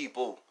local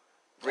people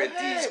rent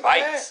these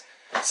bikes.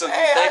 So you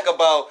think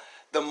about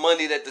the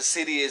money that the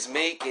city is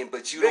making,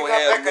 but you don't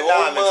have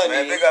no money.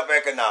 Man. Big up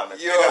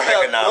economics. You don't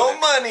have no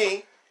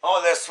money.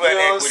 All that sweat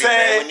equity,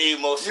 man. We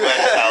need more sweaters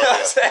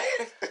out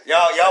there.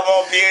 Y'all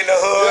won't be in the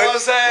hood. You know what I'm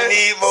saying? We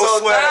need more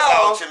sweaters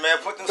out here, man.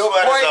 Put them sweaters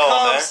on, man. The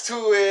point comes to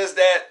is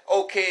that,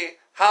 okay,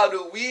 how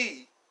do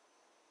we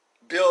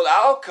build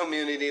our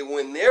community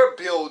when they're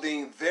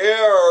building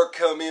their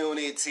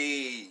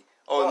community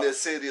on the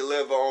city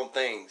level on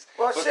things?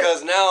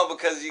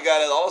 Because you got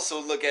to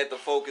also look at the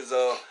focus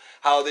of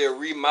how they're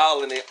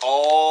remodeling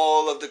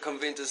all of the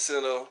convention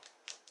center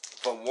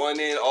from one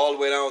end all the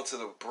way down to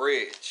the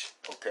bridge.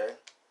 Okay.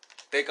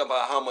 Think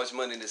about how much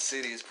money the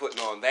city is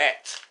putting on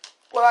that.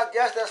 Well, I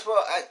guess that's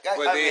what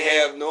But they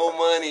have no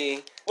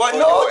money for they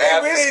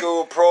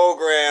after-school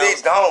programs.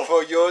 They don't.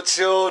 For your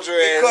children.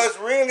 Because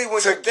really,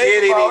 when to you get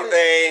think about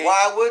anything, it,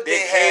 why would they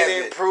have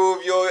can't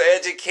improve your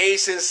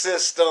education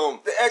system.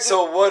 The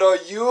So what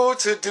are you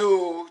to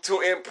do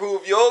to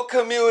improve your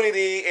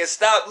community and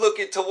stop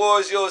looking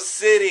towards your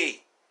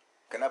city?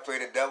 Can I play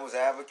the devil's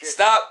advocate?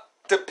 Stop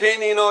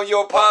depending on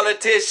your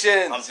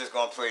politicians. I'm just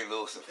going to play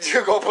Lucifer.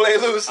 You're going to play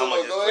Lucifer. I'm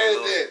going to Go just play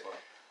ahead Lucifer.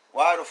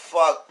 Why the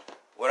fuck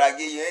would I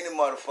give you any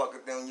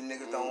motherfucker thing you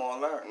niggas don't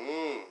want to learn?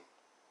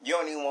 You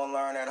don't even want to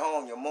learn at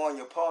home. Your mom and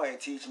your pa ain't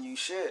teaching you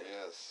shit.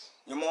 Yes.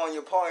 Your mom and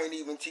your pa ain't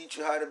even teach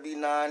you how to be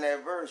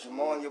non-adverse. Your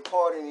mom and your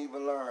pa didn't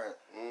even learn.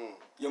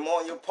 Your mom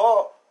and your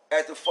pa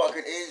at the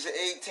fucking age of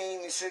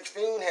 18 and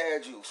 16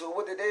 had you. So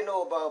what did they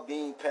know about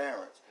being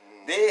parents?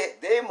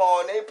 Their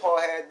mom and their pa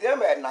had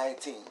them at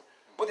 19.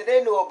 What did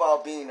they know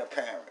about being a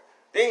parent?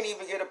 They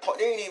didn't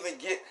even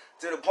get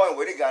to the point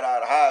where they got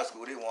out of high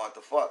school. They wanted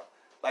to fuck.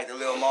 Like the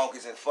little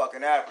monkeys in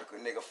fucking Africa.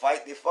 Nigga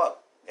fight, they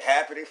fuck. They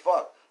happy, they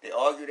fuck. They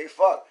argue, they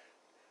fuck.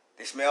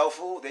 They smell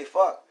food, they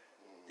fuck.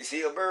 They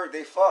see a bird,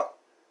 they fuck.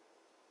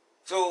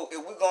 So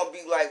if we're gonna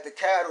be like the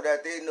cattle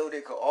that they know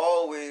they could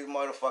always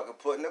motherfucker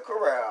put in a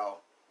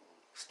corral,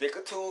 stick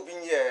a tube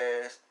in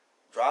your ass,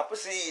 drop a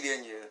seed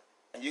in you,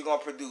 and you're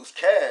gonna produce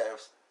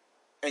calves,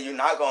 and you're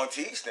not gonna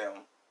teach them,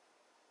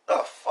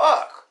 the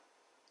fuck?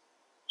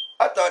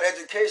 I thought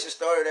education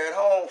started at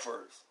home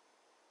first.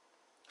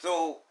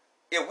 So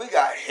if we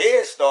got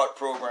Head Start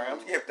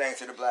programs, give thanks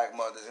to the black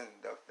mothers and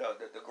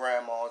the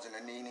grandmas and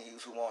the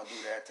nenes who want to do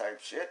that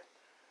type shit.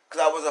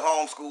 Because I was a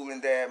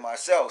homeschooling dad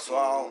myself, so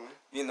I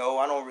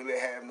don't really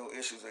have no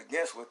issues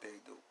against what they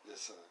do.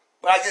 Yes, sir.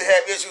 But I just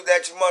have issues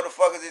that you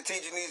motherfuckers are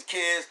teaching these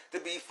kids to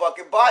be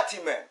fucking body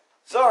men.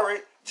 Sorry,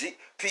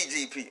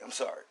 PGP, I'm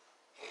sorry.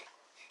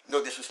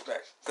 No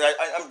disrespect. Because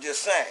I'm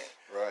just saying.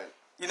 Right.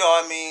 You know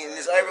what I mean?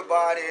 There's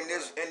everybody in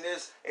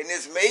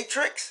this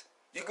matrix.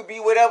 You could be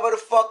whatever the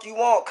fuck you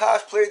want.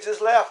 Cosplay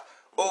just left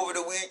over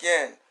the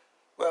weekend.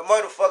 Well,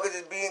 motherfuckers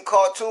is being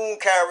cartoon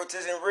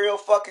characters in real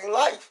fucking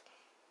life.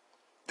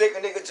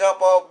 Thinking they can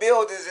jump off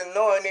buildings and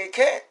knowing they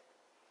can't.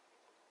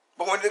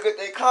 But when they get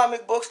their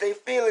comic books, they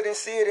feel it and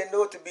see it and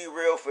know it to be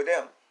real for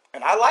them.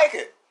 And I like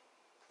it.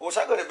 I wish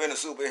I could have been a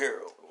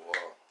superhero.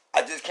 Wow.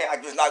 I just can't.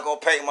 I'm just not going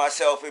to paint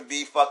myself and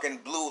be fucking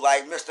blue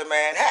like Mr.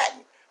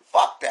 Manhattan.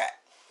 Fuck that.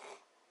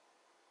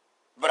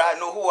 But I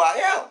know who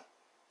I am.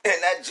 In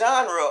that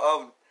genre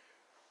of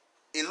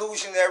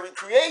illusionary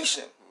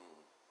creation.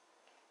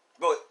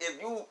 But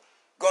if you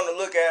gonna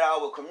look at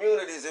our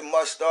communities, it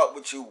must start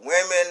with you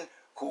women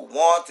who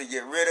want to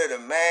get rid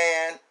of the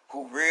man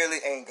who really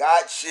ain't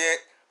got shit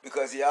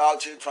because he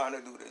out here trying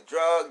to do the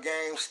drug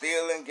game,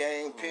 stealing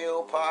game,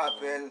 pill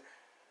popping,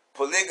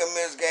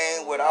 polygamous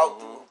game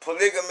without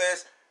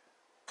polygamous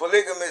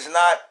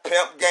not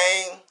pimp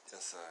game.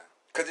 Yes, sir.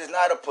 Because it's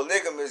not a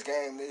polygamous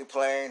game they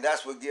playing.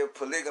 That's what give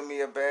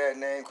polygamy a bad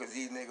name because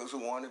these niggas who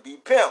want to be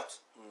pimps.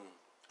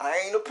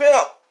 I ain't a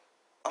pimp.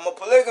 I'm a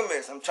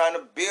polygamist. I'm trying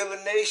to build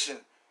a nation.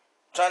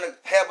 Trying to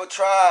have a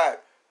tribe.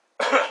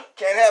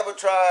 Can't have a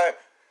tribe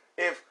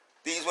if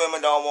these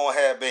women don't want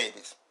to have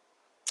babies.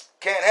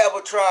 Can't have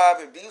a tribe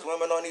if these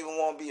women don't even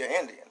want to be an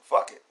Indian.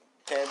 Fuck it.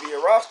 Can't be a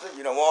Rasta.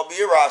 You don't want to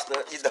be a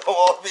Rasta. You don't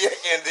want to be an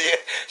Indian.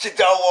 You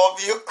don't want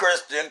to be a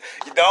Christian.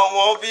 You don't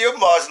want to be a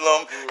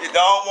Muslim. You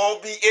don't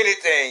want to be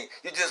anything.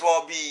 You just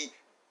want to be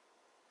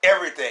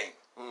everything.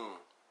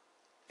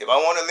 If I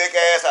want to lick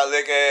ass, I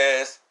lick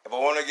ass. If I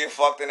want to get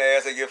fucked in the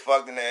ass, I get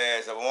fucked in the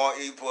ass. If I want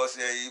to eat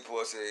pussy, I eat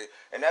pussy.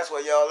 And that's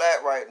where y'all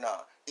at right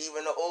now.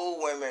 Even the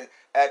old women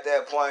at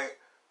that point,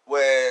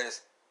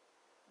 whereas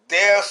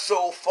they're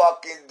so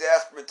fucking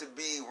desperate to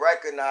be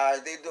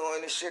recognized, they doing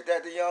the shit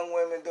that the young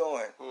women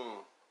doing.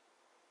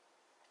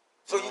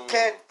 So you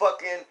can't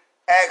fucking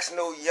ask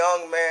no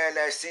young man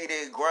that see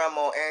their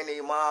grandma and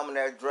their mom and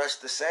that dress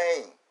the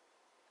same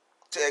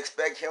to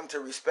expect him to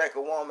respect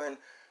a woman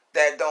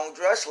that don't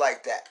dress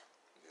like that.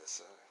 Yes,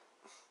 sir.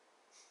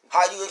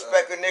 How you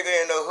expect a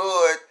nigga in the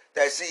hood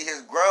that see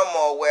his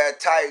grandma wear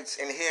tights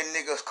and hear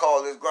niggas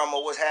call his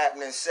grandma what's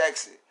happening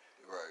sexy?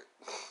 Right.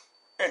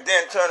 And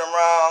then turn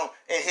around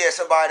and hear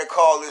somebody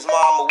call his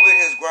mama with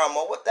his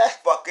grandma. What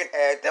that fucking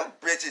ass? Them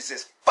bitches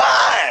is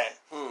fine.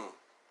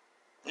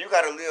 You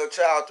got a little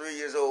child, 3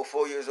 years old,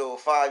 4 years old,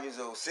 5 years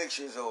old, 6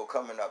 years old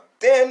coming up.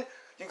 Then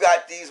you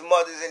got these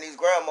mothers and these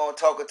grandmas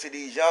talking to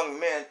these young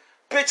men.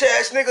 Bitch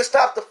ass nigga,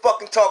 stop the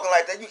fucking talking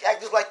like that. You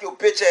act just like your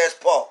bitch ass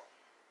pa.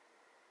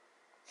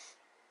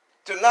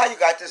 So now you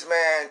got this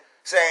man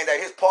saying that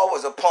his pa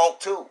was a punk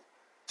too.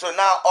 So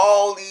now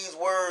all these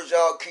words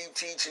y'all keep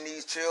teaching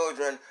these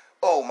children,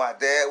 oh, my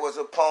dad was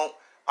a punk.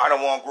 I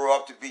don't want to grow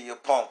up to be a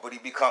punk, but he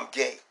become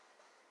gay.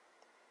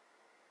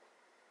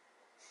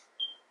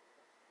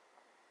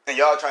 And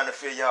y'all trying to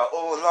figure out,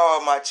 oh,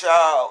 Lord, my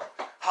child,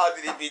 how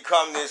did he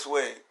become this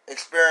way?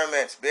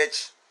 Experiments,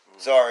 bitch.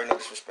 Sorry, no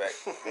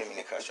disrespect. Didn't mean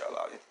to cut y'all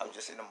out. I'm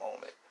just in the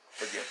moment.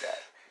 Forget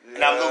that. Yeah.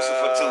 And I'm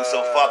Lucifer too,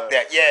 so fuck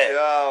that.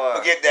 Yeah,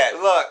 forget that.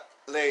 Look,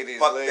 ladies,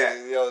 fuck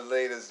that. Yo,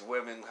 ladies,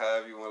 women,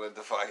 however you want to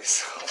define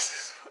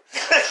yourselves.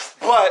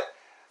 But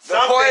the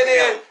point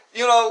is,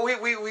 you know,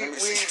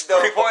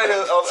 the point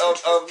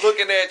of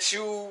looking at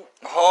you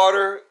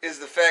harder is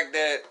the fact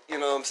that, you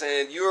know what I'm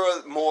saying,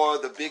 you're more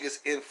the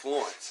biggest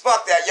influence.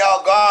 Fuck that,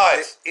 y'all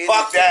gods.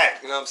 Fuck that.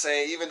 You know what I'm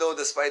saying? Even though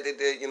despite that,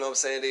 they, you know what I'm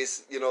saying, they,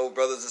 you know,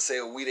 brothers that say,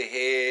 oh, we the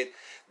head,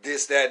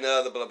 this, that, and the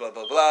other, blah, blah,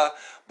 blah, blah.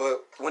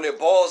 But when it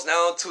boils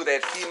down to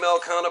that female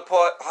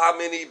counterpart, how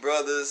many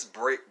brothers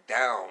break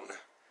down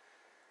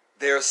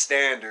their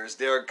standards,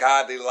 their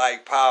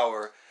godly-like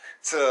power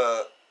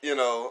to, you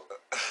know,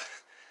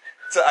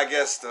 to, I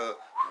guess, to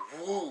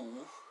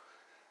woo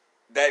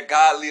that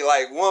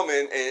godly-like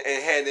woman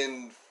and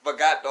hadn't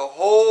forgot the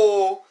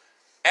whole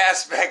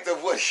aspect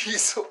of what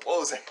she's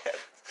supposed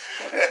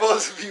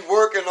to be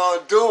working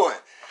on doing.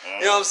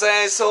 You know what I'm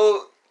saying?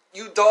 So,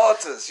 you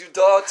daughters, you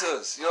know what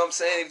I'm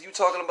saying? If you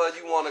talking about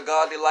you want a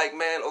godly-like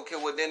man, okay,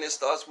 well then it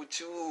starts with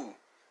you.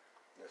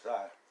 That's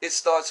right. It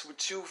starts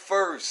with you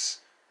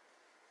first.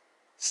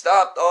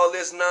 Stop all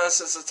this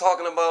nonsense of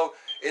talking about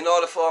in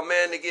order for a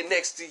man to get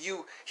next to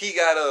you, he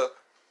gotta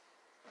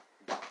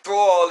throw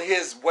all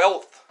his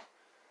wealth.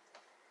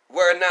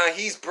 Where now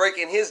he's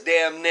breaking his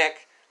damn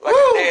neck like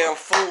a damn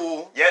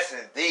fool. Yes,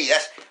 indeed.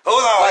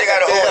 Hold on, like you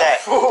gotta hold that.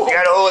 Fool. You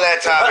gotta hold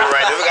that topic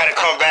right there. We gotta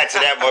come back to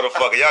that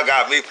motherfucker. Y'all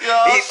got me.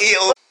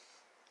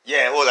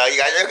 Yeah, hold on. You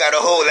gotta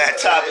hold that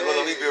topic.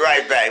 Hold on, we be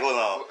right back. Hold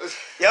on.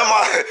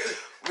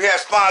 We have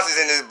sponsors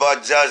in this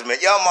Buck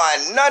Judgment. Yo,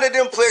 man, none of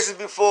them places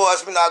before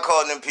us, we not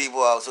calling them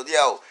people out. So,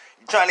 yo,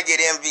 you're trying to get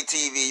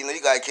MVTV. You know,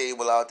 you got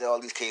cable out there. All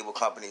these cable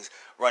companies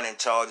running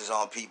charges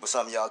on people.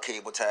 Some of y'all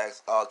cable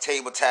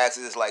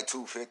taxes is like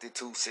 $250,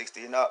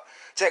 $260 and up.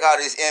 Check out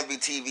this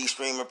MVTV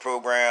streaming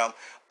program.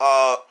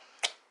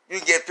 You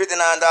can get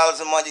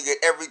 $59 a month. You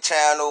get every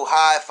channel,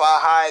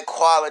 high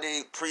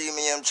quality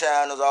premium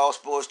channels, all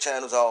sports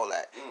channels, all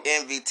that.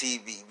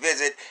 MVTV.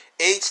 Visit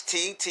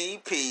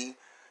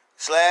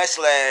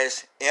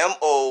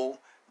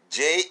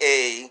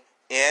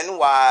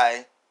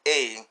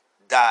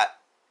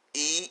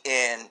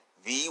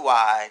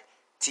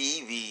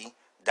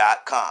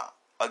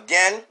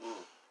Again,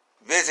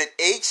 visit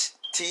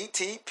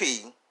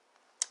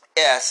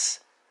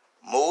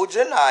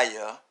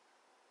https://mojanaya,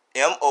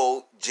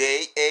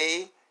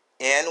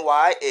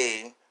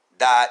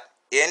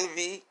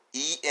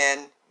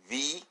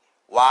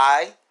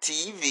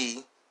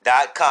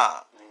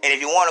 mojanaya.envytv.com. And if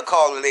you want to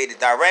call the lady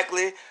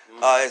directly,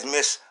 it's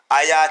Miss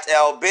Ayat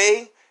L.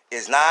 Bey.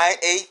 It's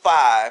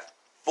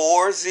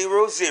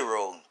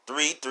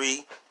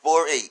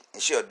 985-400-3348.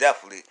 And she'll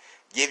definitely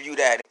give you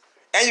that.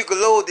 And you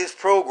can load this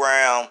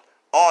program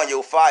on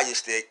your Fire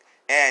Stick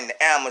and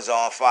the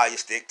Amazon Fire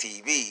Stick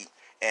TV.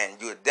 And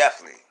you'll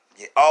definitely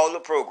get all the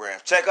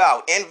programs. Check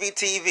out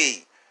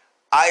NVTV,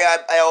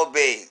 Ayat L.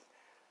 Bey,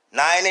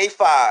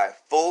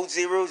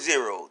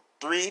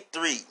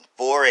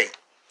 985-400-3348.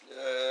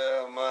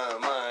 Yeah,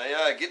 man.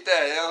 Yeah, get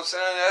that. You know what I'm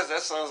saying?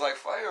 That sounds like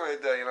fire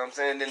right there. You know what I'm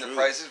saying? Then the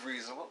price is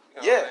reasonable.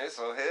 You know what I mean?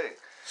 So, hey.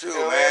 True, you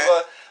know, man.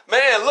 But,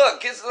 man,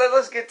 look,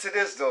 let's get to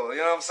this, though. You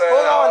know what I'm saying?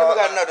 Hold on, we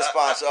got another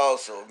sponsor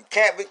also. We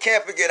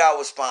can't forget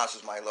our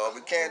sponsors, my lord.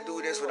 We can't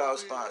do this without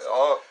sponsors.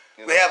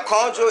 We have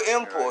Conjo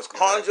Imports.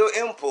 Conjo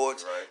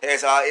Imports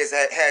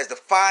has the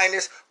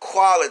finest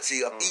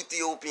quality of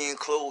Ethiopian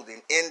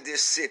clothing in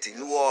this city,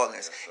 New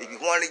Orleans. If you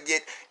want to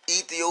get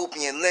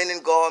Ethiopian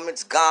linen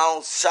garments,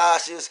 gowns,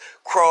 shashes,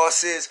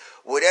 crosses,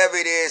 whatever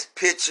it is,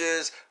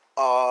 pictures,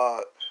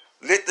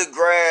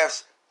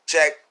 lithographs,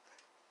 check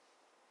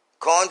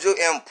Conjo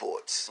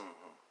Imports.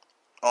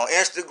 On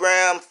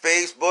Instagram,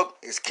 Facebook,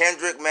 it's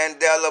Kendrick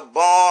Mandela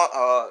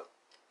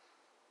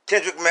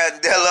Kendrick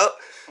Mandela.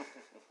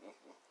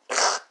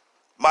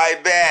 My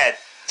bad.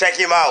 Check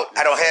him out.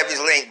 I don't have his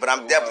link, but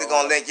I'm definitely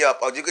going to link you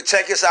up. Or you can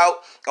check us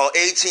out on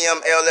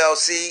ATM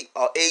LLC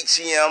or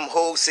ATM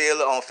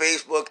Wholesaler on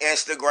Facebook,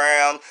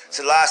 Instagram,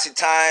 Selassie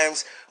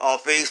Times on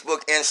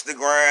Facebook,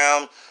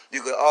 Instagram.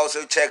 You can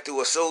also check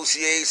through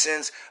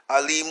associations,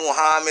 Ali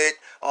Muhammad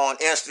on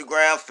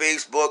Instagram,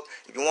 Facebook.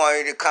 If you want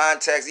any of the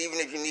contacts, even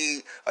if you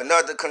need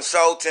another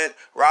consultant,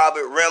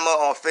 Robert Rimmer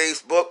on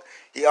Facebook.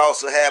 He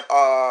also have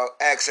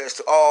access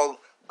to all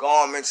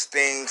garments,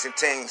 things, and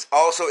things.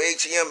 Also,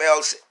 HEM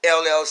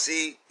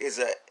LLC is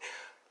a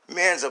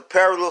men's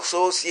apparel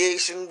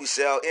association. We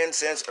sell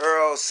incense,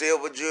 earls,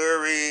 silver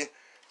jewelry,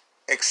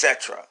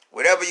 etc.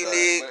 Whatever you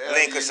need,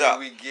 link us up.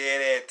 We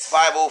get it.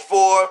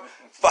 504-505-0585.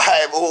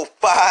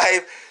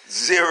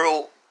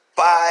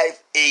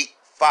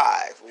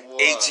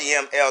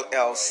 HEM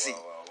LLC.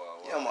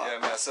 Yeah,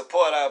 man.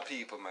 Support our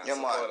people, man.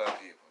 Support our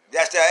people.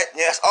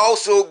 That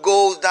also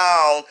goes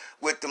down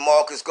with the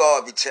Marcus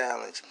Garvey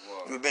Challenge.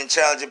 Whoa. We've been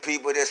challenging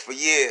people this for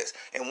years,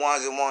 and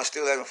ones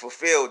still haven't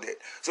fulfilled it.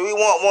 So we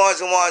want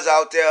ones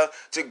out there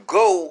to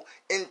go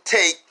and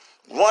take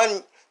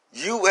one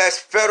U.S.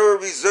 Federal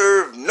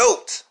Reserve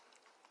note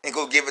and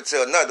go give it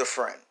to another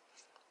friend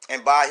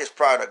and buy his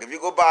product. If you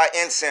go buy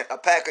incense, a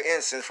pack of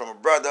incense from a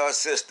brother or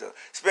sister,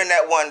 spend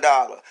that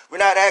 $1. We're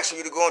not asking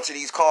you to go into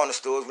these corner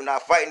stores. We're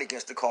not fighting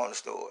against the corner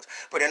stores.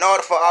 But in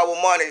order for our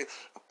money,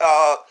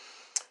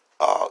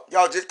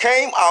 y'all just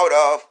came out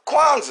of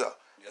Kwanzaa.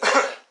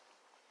 Yes.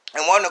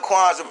 And one of the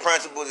Kwanzaa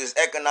principles is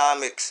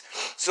economics.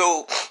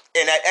 So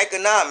in that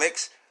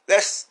economics,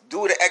 let's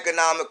do the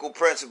economical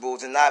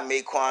principles and not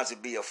make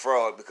Kwanzaa be a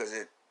fraud, because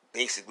it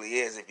basically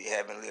is if you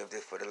haven't lived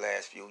it for the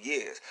last few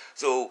years.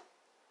 So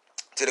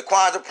to the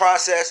Kwanzaa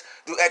process,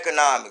 do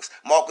economics.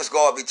 Marcus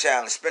Garvey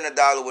Challenge. Spend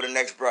 $1 with the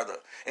next brother.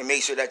 And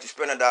make sure that you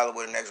spend $1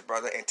 with the next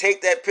brother. And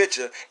take that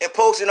picture and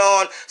post it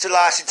on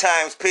Selassie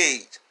Times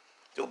page.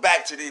 So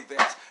back to the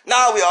events.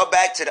 Now we are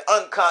back to the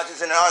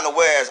unconscious and the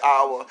unawares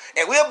hour.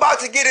 And we're about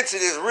to get into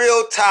this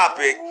real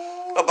topic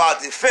about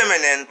the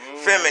feminine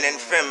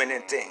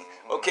thing.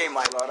 Okay,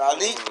 my Lord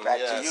Ali, back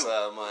to you.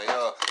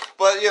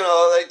 But,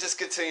 like, just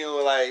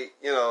continue, like,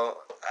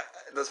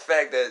 the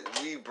fact that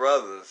we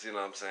brothers, you know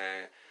what I'm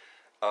saying,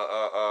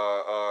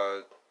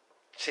 are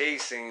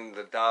chasing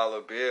the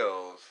dollar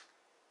bills,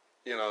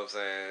 you know what I'm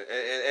saying,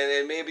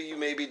 and maybe you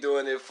may be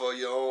doing it for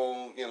your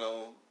own,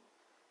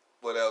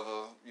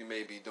 whatever you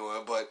may be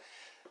doing, but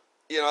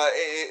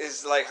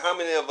it's like, how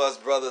many of us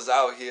brothers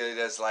out here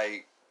that's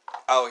like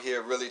out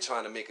here really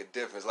trying to make a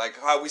difference? Like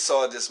how we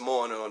saw it this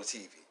morning on the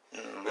TV.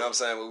 Mm-hmm. You know what I'm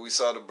saying? When we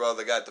saw the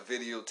brother got the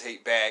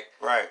videotape back.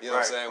 Right. You know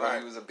what I'm saying? When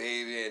he was a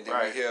baby, and then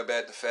we hear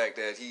about the fact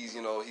that he's,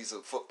 he's a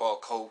football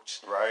coach.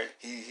 Right.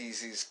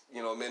 He's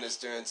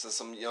ministering to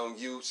some young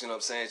youths, you know what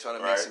I'm saying, trying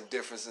to make some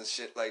difference and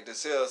shit like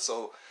this here.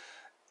 So,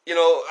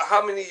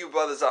 how many of you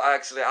brothers are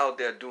actually out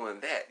there doing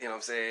that? You know what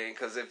I'm saying?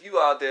 Because if you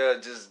out there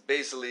just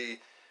basically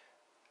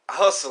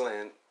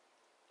hustling,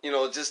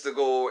 just to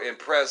go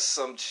impress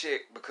some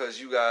chick because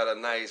you got a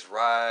nice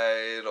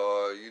ride,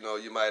 or,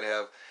 you might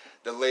have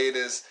the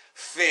latest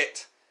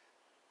fit,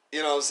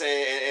 you know what I'm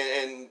saying,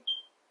 and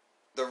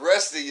the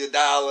rest of your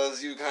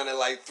dollars, you kind of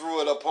like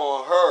threw it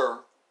upon her.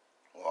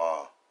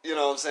 Wow. You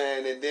know what I'm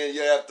saying? And then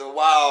you have to,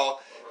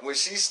 when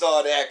she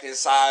started acting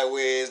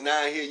sideways,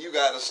 now here you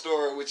got a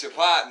story with your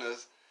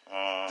partners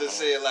to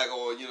say like,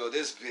 oh,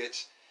 this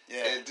bitch,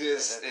 and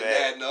this and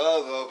that and the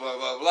other, blah,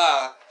 blah,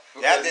 blah.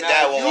 Yeah, I did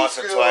that one once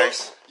or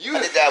twice. I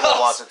did that one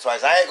once or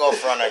twice. I ain't gonna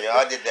front on you.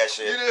 I did that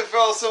shit. You done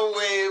felt some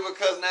way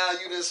because now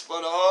you done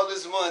spent all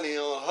this money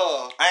on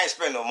her. I ain't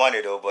spend no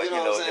money though, but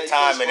the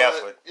time and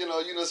effort. You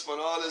done spent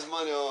all this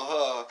money on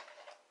her,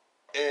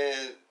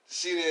 and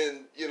she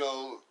didn't,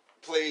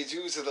 played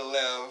you to the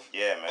left.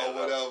 Yeah, man. Or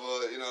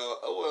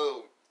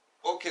whatever.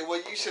 Okay,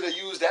 well, you should have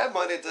used that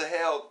money to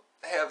help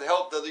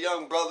the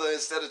young brother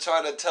instead of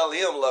trying to tell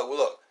him,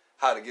 look,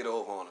 how to get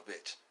over on a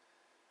bitch.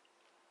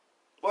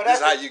 Well,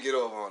 that's how you get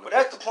over on it. But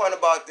that's the point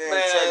about the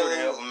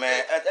integrity of a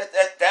man.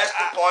 That's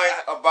the point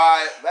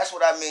about. That's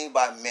what I mean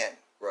by men.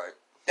 Right.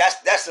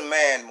 That's a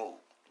man move.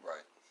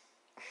 Right.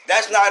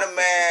 That's not a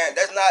man.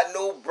 That's not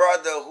no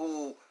brother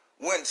who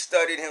went and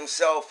studied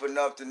himself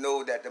enough to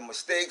know that the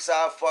mistakes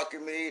I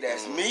fucking made,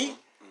 that's me,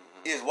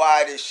 is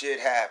why this shit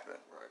happened.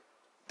 Right.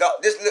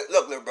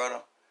 Look, little brother.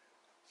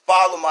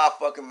 Follow my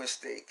fucking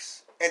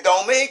mistakes and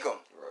don't make them.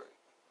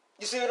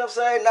 You see what I'm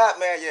saying? Not,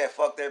 man,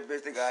 fuck that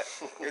bitch. They got,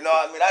 you know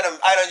what I mean? I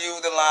done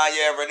used the line,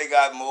 they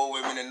got more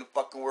women in the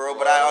fucking world,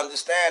 but I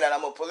understand that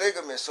I'm a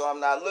polygamist, so I'm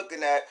not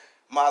looking at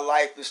my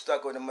life is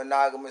stuck with a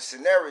monogamous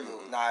scenario.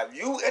 Now, if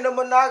you in a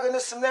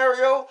monogamous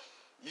scenario,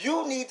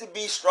 you need to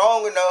be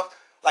strong enough.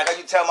 Like how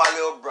you tell my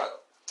little brother,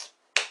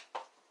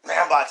 man,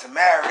 I'm about to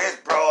marry this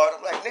broad.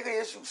 I'm like,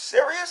 nigga, is you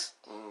serious?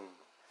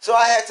 So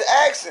I had to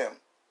ask him,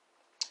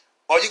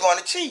 are you going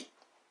to cheat?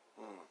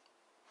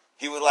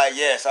 He was like,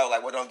 yes. I was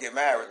like, well, don't get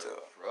married to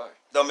her. Right.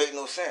 Don't make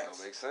no sense.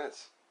 Don't make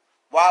sense.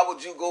 Why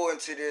would you go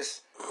into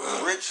this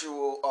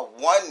ritual of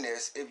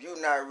oneness if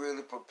you're not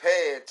really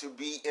prepared to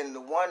be in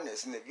the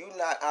oneness? And if you're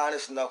not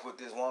honest enough with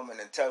this woman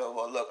and tell her,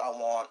 well, look, I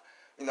want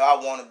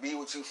to be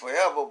with you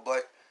forever,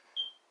 but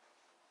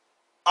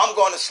I'm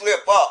going to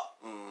slip up.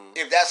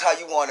 If that's how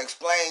you want to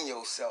explain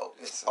yourself.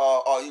 Yes,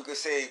 or you could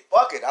say,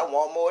 fuck it, I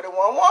want more than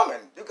one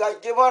woman. You got to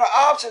give her the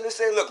option to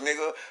say, look,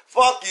 nigga,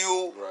 fuck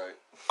you. Right.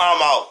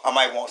 I'm out. I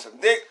might want some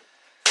dick.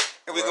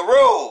 And we can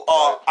roll.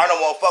 Or I don't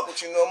want to fuck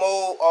with you no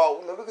more. Or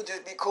we could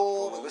just be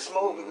cool. We could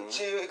smoke. We could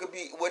chill. It could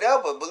be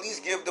whatever. But at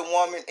least give the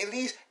woman, and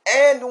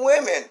the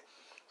women,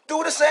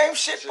 do the same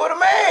shit for the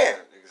man.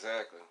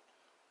 Exactly.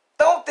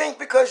 Don't think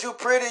because you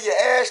pretty, your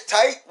ass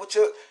tight with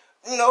your,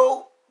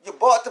 you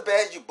bought the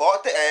bed, you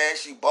bought the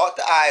ass, you bought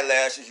the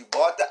eyelashes, you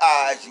bought the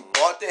eyes, you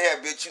bought the hair,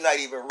 bitch. You're not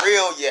even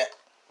real yet.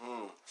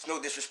 It's no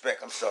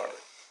disrespect. I'm sorry.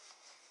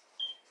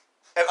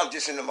 I'm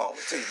just in the moment.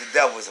 Tell you, the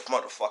devil is a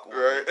motherfucker.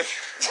 Right.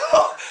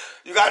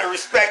 You gotta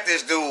respect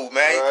this dude,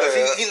 man,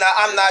 because he's not.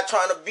 I'm not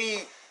trying to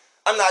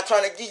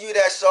give you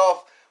that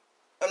soft.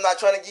 I'm not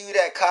trying to give you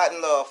that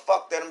cotton love.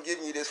 Fuck that. I'm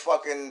giving you this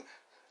fucking.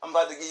 I'm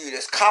about to give you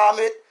this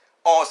Comet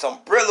on some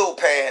Brillo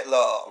pad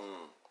love.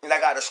 And I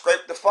gotta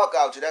scrape the fuck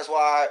out you. That's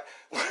why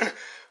I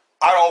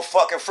don't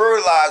fucking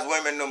fertilize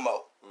women no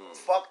more.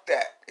 Fuck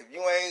that. If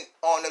you ain't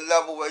on the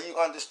level where you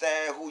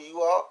understand who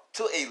you are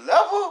to a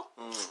level,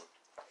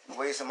 you're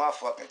wasting my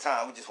fucking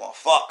time. We just want to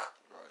fuck.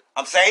 Right.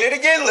 I'm saying it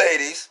again,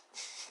 ladies.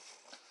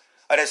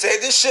 I done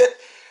said this shit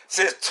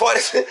since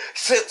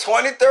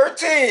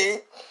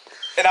 2013,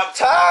 and I'm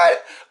tired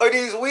of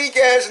these weak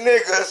ass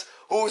niggas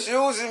who's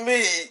using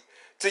me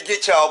to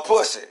get y'all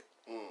pussy.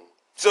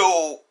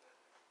 So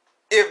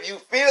if you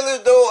feel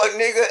as though a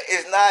nigga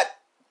is not,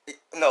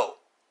 no,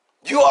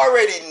 you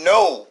already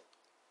know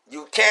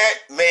you can't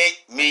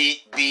make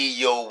me be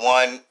your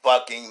one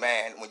fucking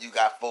man when you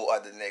got 4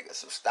 other niggas.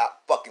 So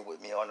stop fucking with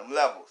me on them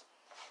levels.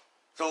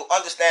 So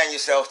understand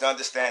yourselves to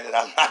understand that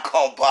I'm not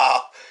gonna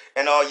bow.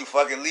 And all you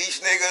fucking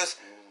leash niggas,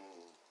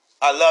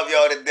 I love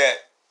y'all to death.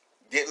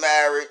 Get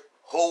married,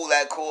 hold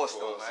that course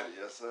though, man.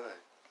 Yes, sir.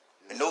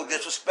 And no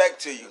disrespect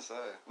to you. Yes,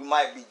 sir. We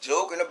might be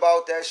joking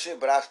about that shit,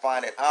 but I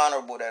find it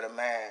honorable that a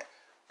man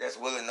that's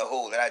willing to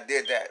hold. And I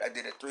did that. I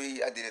did it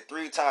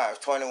 3 times,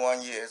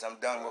 21 years. I'm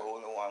done with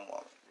holding one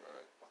woman.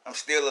 Right. I'm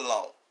still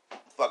alone.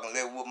 Fucking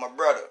live with my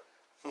brother.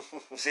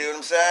 See what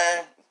I'm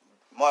saying?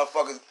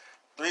 Motherfuckers,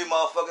 3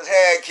 motherfuckers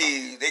had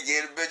keys. They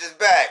gave the bitches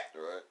back.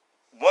 Right.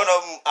 One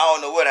of them, I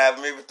don't know what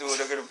happened. Maybe threw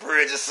it over the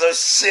bridge or some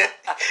shit.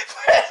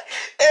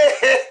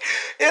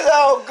 It's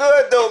all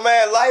good though,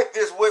 man. Life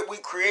is what we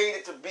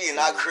created to be, and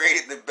I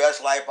created the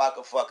best life I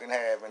could fucking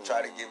have, and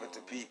try to give it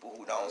to people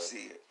who don't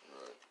see it.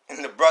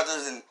 And the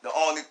brothers, and the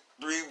only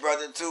 2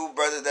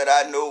 brothers that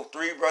I know,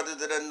 3 brothers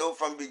that I know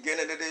from the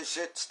beginning of this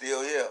shit,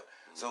 still here.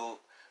 So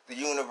the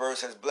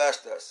universe has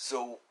blessed us.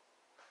 So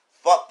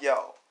fuck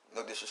y'all.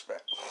 No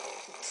disrespect.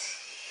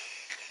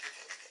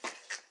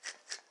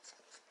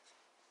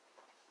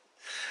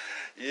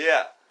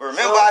 Yeah.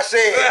 Remember I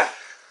said,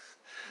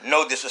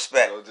 no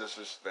disrespect. No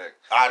disrespect.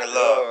 Out of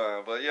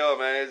love. But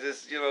man, it's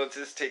just,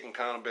 just taking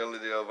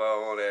accountability of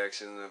our own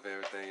actions and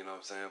everything, you know what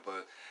I'm saying?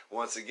 But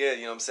once again,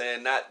 you know what I'm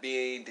saying, not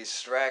being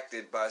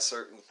distracted by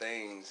certain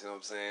things, you know what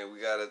I'm saying? We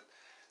got to,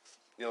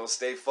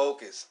 stay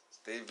focused,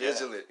 stay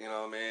vigilant, you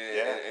know what I mean?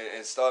 Yeah.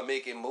 And start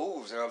making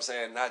moves, you know what I'm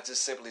saying? Not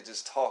just simply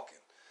just talking.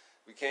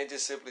 We can't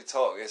just simply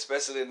talk,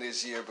 especially in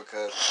this year,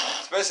 because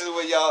especially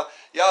when y'all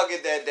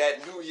get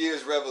that New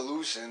Year's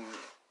revolution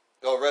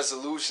or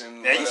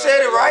resolution. Yeah, you said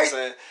it right.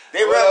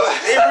 They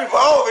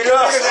revolving. Them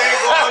niggas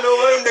ain't going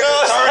nowhere. Them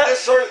niggas turn this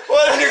circle.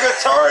 Them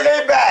niggas turn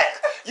their back.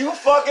 You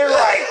fucking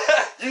right.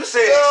 You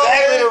said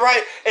exactly the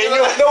right. And you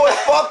know what's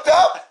fucked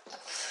up?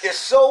 It's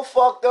so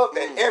fucked up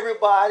that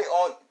everybody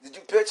did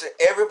you picture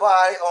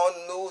everybody on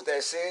the news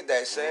that said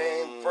that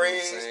same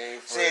phrase,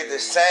 said the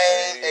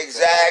same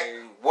exact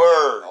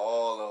word.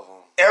 All of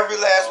them. Every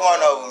last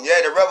one of them.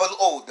 Yeah,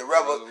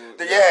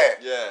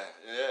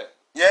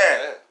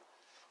 Yeah.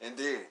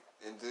 Indeed,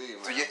 man.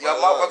 So y'all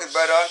motherfuckers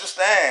better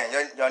understand.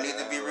 Y'all need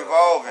to be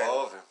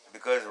revolving.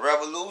 Because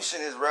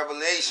revolution is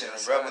revelation.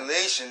 Yes, and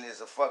revelation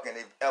is a fucking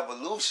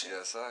evolution.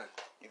 Yes, sir.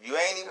 If you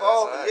ain't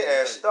evolving, your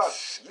ass stuck.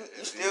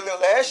 You still in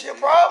last year's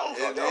problems.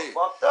 You're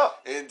fucked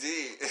up.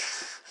 Indeed.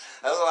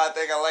 That's what I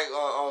think I like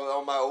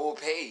on my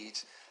old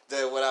page.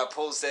 That when I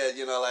post that,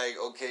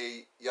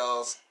 okay,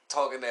 y'all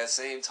talking that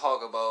same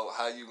talk about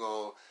how you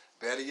gonna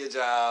better your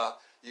job,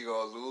 you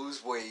gonna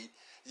lose weight,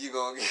 you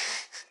gonna get...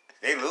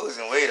 They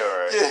losing weight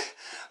already. Yeah.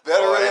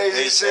 Better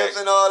relationships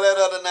and all that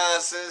other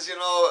nonsense,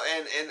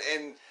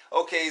 and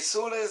okay, as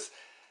soon as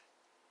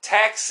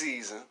tax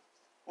season,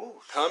 Ooh,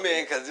 Come shit.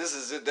 in, because this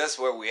is it. That's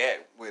where we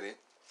at with it.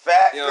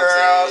 Fat You know what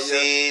I'm girl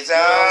saying? season.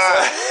 You know what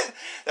I'm saying?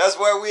 That's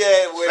where we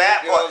at with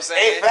Fat it. You know what I'm boys.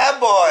 saying? Hey, fat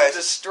boys. The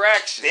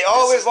distraction. They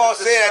always This is want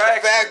the to say that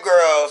the fat distraction.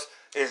 girls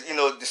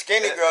is, the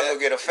skinny girls will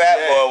get a fat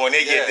boy when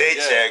they get their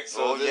check.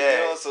 So Oh, this,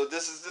 yeah. so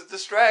this is the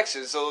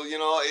distraction. So,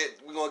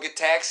 we're going to get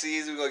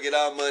taxis. We're going to get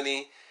our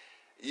money.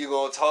 You're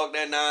going to talk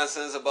that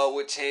nonsense about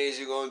what change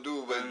you're going to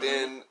do. But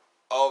then,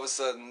 all of a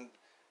sudden,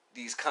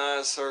 these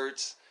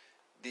concerts,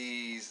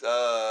 these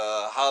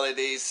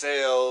holiday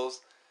sales,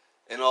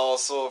 and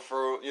also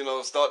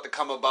start to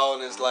come about,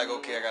 and it's like,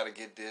 okay, I got to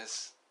get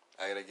this.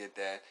 I got to get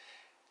that.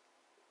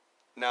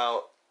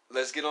 Now,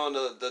 let's get on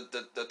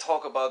the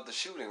talk about the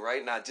shooting,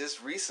 right? Now,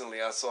 just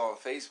recently I saw on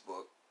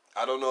Facebook,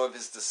 I don't know if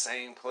it's the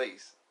same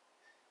place,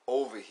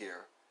 over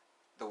here,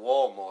 the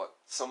Walmart,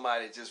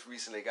 somebody just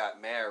recently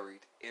got married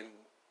in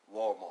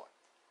Walmart.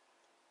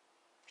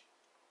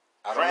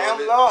 I don't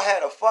know if Law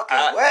had a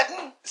fucking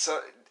wedding? So,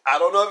 I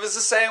don't know if it's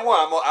the same one.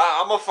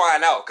 I'm going to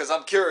find out, because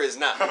I'm curious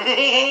now.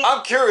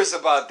 I'm curious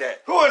about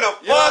that. Who in the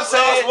You know what I'm fuck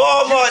loves saying?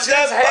 Walmart You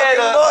just that had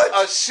fucking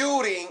much? a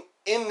shooting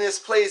in this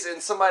place and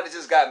somebody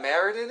just got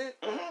married in it?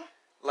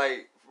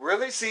 Like,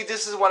 really? See,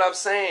 this is what I'm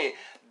saying.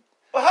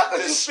 But how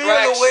could you feel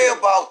the way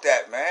about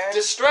that, man?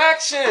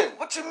 Distraction.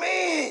 What you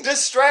mean?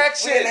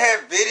 Distraction. We didn't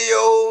have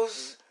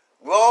videos.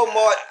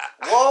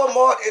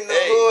 Walmart in the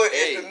hood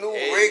is the new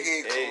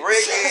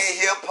reggae,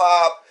 hip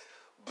hop,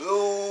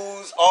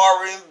 blues,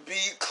 R&B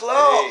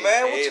club,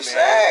 man. What you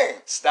saying?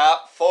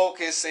 Stop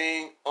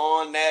focusing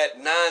on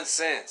that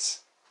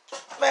nonsense.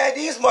 Man,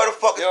 these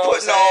motherfuckers You know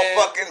what putting I'm saying?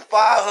 on fucking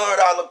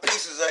 $500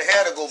 pieces of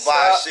hair to go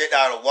buy shit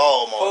out of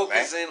Walmart,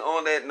 Focusing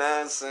on that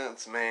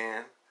nonsense,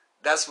 man.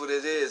 That's what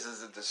it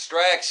is a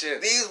distraction.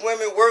 These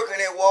women working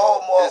at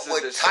Walmart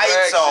with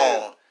tights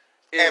on.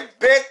 And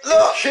bent,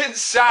 look, getting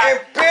shot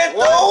and bent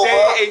one over,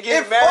 day and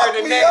getting it married fucked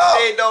the me next up.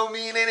 day don't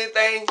mean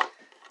anything.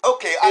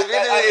 Okay, If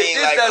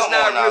this like, does come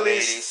not on now, really,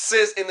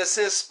 ladies. in a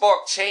sense,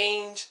 spark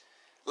change,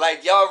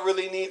 like, y'all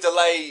really need to,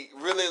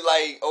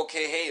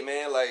 okay, hey,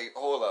 man, like,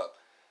 hold up.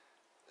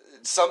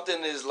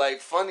 Something is, like,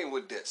 funny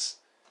with this.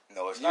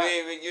 No, it's You not.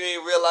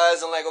 ain't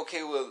realizing, like,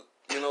 okay, well,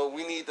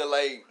 we need to,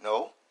 like,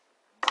 No.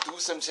 do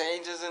some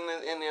changes in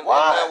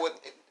Why?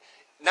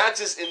 not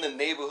just in the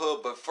neighborhood,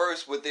 but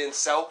first within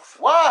self.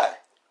 Why?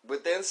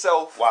 Within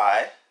self.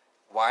 Why?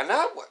 Why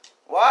not?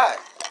 Why?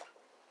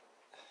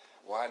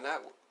 Why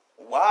not?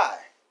 Why?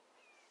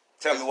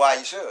 Tell me why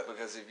you should.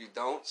 Because if you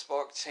don't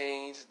spark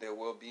change, there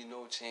will be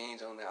no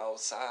change on the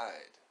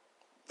outside.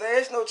 There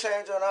is no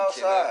change on the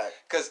outside.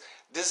 Because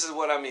this is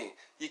what I mean.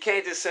 You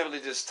can't just simply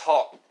just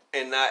talk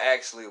and not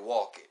actually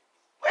walk it.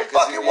 We're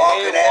Because fucking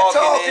walking and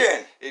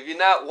talking. If you're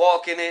not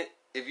walking it,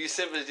 if you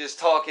simply just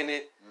talking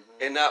it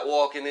and not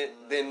walking it,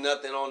 then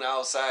nothing on the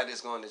outside is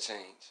going to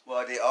change.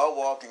 Well, they are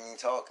walking and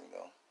talking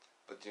though.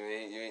 But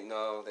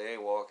no, they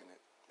ain't walking it.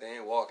 They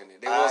ain't walking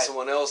it. They want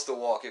someone else to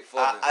walk it for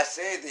them. I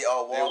said they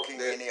are walking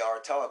and they are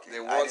talking. They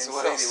I want didn't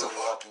someone say else they to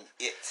were walking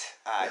it.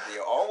 They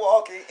are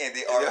walking and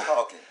they are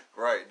talking.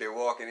 Right, they're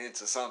walking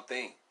into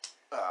something.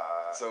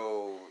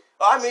 So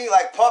I mean,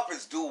 like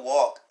puppets do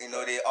walk. They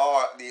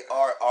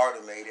are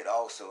automated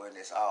also in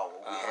this hour.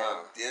 We have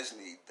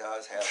Disney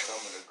does have some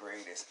of the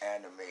greatest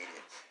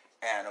animated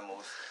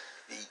animals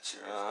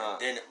features. And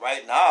then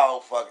right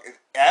now,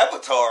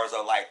 avatars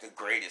are like the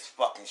greatest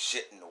fucking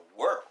shit in the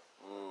world.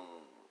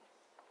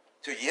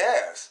 So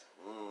yes,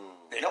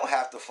 they don't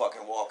have to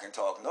fucking walk and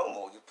talk no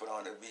more. You put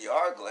on the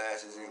VR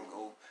glasses and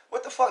go.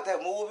 What the fuck that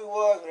movie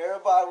was when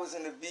everybody was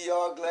in the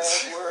VR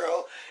glass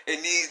world and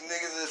these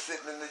niggas are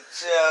sitting in the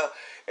chair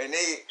and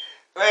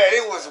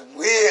it was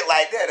weird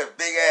like that. A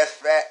big ass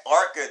fat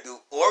orca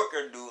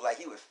dude, like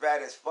he was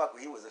fat as fuck,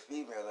 but he was a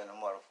female in the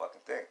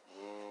motherfucking thing.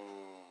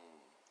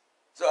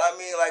 So I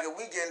mean, like if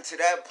we getting to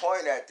that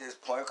point at this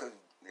point, because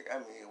I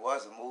mean it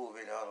was a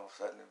movie, and all of a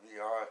sudden the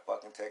VR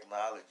fucking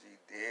technology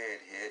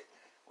did hit,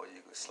 where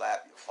you could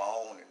slap your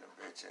phone in the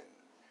bitch, and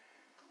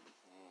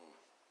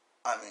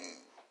I mean.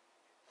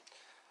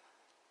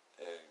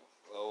 Hey,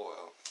 oh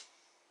well.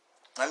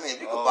 I mean,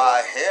 if you could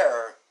buy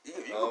hair, you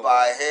could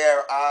buy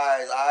hair,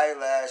 eyes,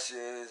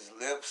 eyelashes,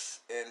 lips,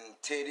 and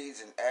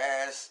titties and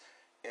ass,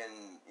 and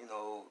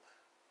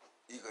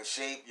you could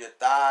shape your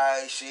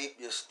thighs, shape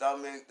your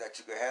stomach, that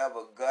you could have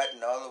a gut,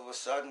 and all of a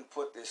sudden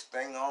put this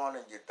thing on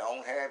and you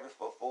don't have it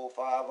for 4 or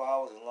 5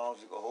 hours as long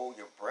as you can hold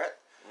your breath.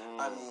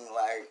 I mean,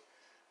 like,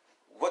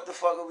 what the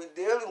fuck are we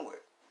dealing with?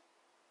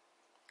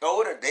 Or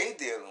what are they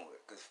dealing with?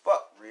 Because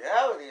fuck,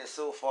 reality is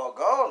so far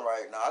gone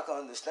right now. I can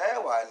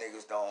understand why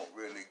niggas don't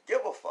really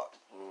give a fuck.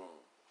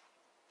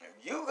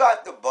 If you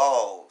got the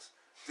balls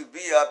to be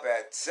up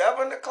at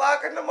 7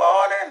 o'clock in the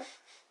morning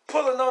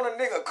pulling on a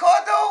nigga car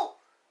though,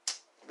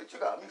 bitch, you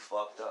got me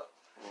fucked up.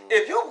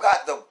 If you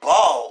got the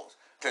balls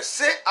to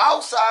sit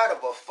outside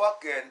of a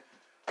fucking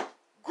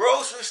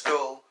grocery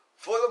store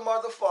full of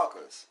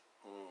motherfuckers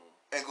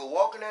and go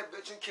walk in that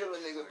bitch and kill a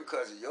nigga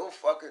because of your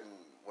fucking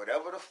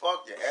whatever the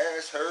fuck, your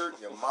ass hurt,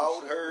 your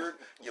mouth hurt,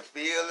 your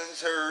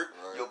feelings hurt,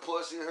 your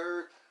pussy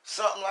hurt,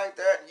 something like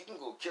that, you can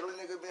go kill a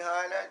nigga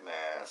behind that,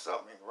 man.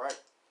 Something ain't right.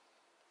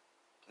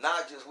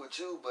 Not just with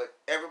you, but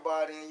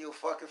everybody in your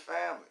fucking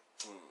family.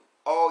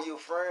 All your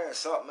friends,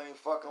 something ain't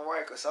fucking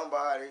right. Because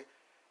somebody,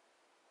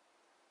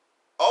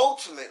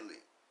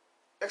 ultimately,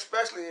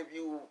 especially if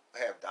you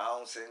have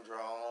Down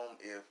syndrome,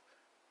 if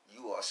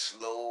you are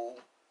slow,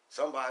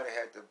 somebody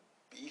had to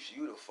beef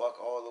you the fuck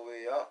all the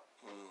way up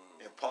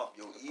and pump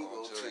your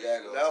ego to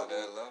that level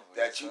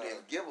that you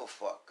didn't give a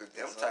fuck. Because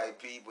them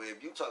type people,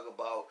 if you talk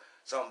about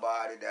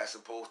somebody that's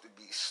supposed to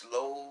be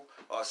slow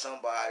or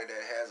somebody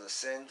that has a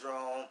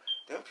syndrome,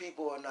 them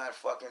people are not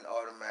fucking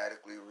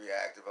automatically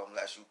reactive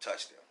unless you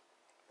touch them.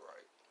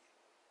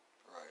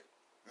 Right.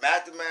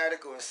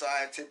 Mathematical and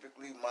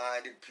scientifically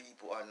minded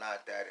people are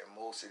not that, and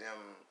most of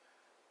them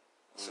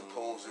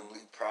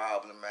supposedly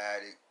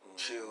problematic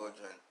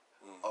children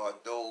are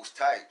those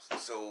types.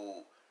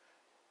 So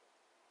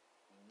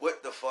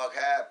what the fuck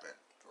happened?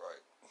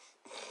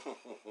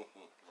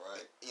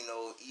 Right. You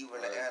know,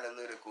 even the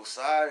analytical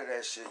side of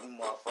that shit, you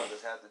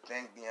motherfuckers have to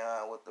think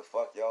beyond what the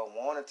fuck y'all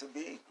want it to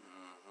be.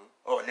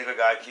 Oh, nigga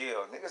got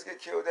killed. Niggas get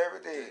killed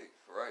every day.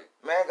 Right.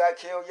 Man got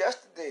killed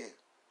yesterday.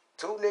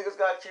 2 niggas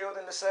got killed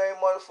in the same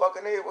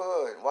motherfucking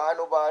neighborhood. Why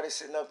nobody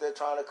sitting up there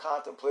trying to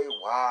contemplate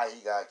why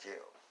he got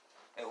killed?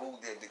 And who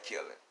did the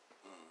killing?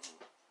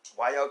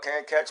 Why y'all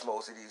can't catch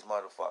most of these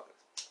motherfuckers?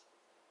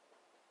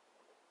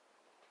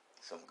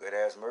 Some good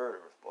ass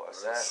murderers, boy.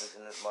 Assassins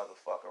in this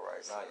motherfucker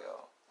right now,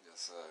 y'all. Yes,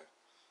 sir.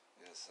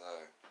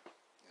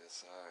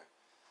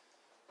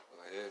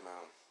 Well, yeah,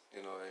 man.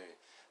 You know,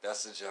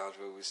 that's the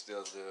genre we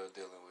still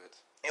dealing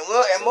with.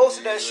 And most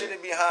of that shit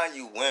is behind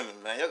you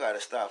women, man. Y'all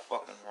gotta stop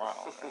fucking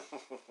around, man.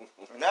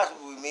 And that's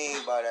what we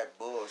mean by that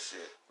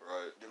bullshit.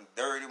 Right. Them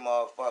dirty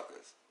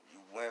motherfuckers. You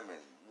women,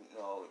 you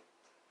know.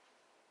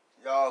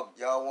 Y'all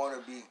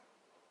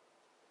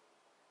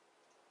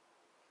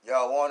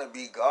wanna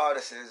be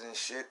goddesses and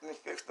shit, and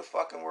fix the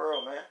fucking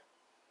world, man.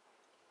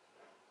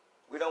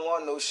 We don't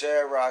want no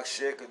Shamrock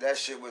shit, cause that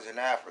shit was in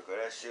Africa.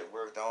 That shit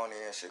worked only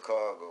in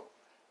Chicago.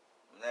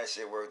 And that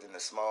shit worked in a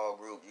small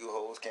group. You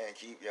hoes can't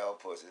keep y'all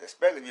pussies,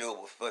 especially if you're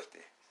over 50.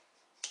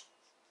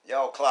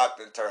 Y'all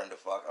clocked and turned the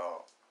fuck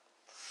on.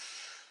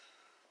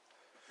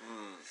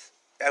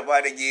 That's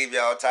why they gave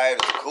y'all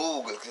titles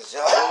Cougars, cause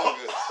y'all on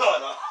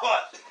a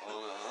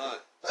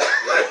hunt.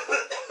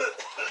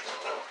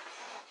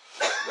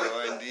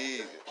 No,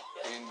 indeed.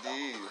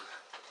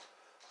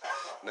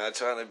 Not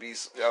trying to be,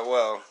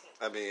 well,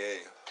 I mean, hey,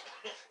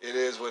 it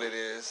is what it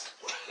is.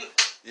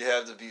 You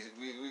have to be,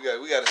 we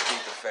got to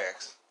speak the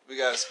facts. We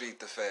got to speak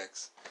the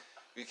facts.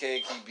 We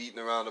can't keep beating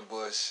around the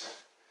bush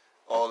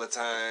all the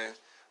time,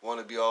 want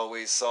to be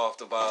always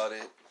soft about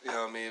it, you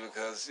know what I mean?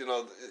 Because, you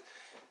know,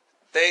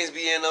 things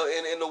be in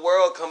the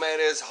world come at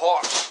us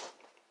harsh,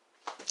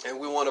 and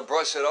we want to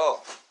brush it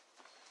off.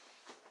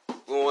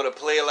 We want to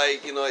play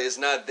like, you know, it's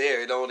not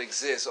there, it don't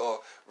exist,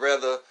 or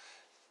rather,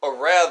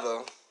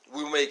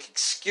 we make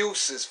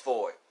excuses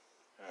for it.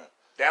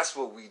 That's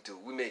what we do.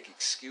 We make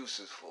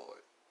excuses for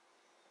it.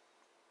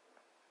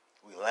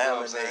 We You know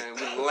what I'm laminate. saying?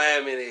 We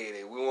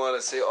laminate it. We want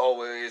to say, oh,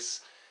 well,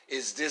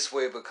 it's this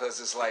way because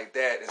it's like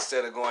that,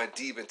 instead of going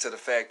deep into the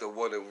fact of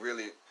what's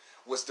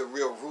the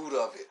real root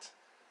of it.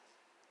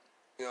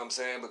 You know what I'm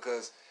saying?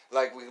 Because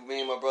like me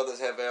and my brothers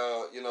have,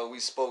 you know, we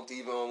spoke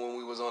even when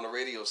we was on the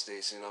radio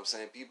station. You know what I'm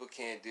saying? People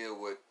can't deal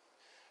with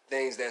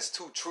things that's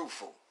too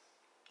truthful.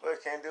 Well,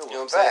 they can't deal with You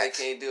know what facts. I'm saying?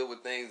 They can't deal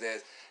with things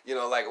that, you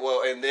know, like,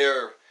 well, in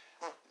their,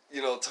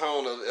 you know,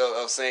 tone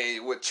of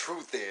saying what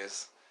truth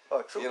is.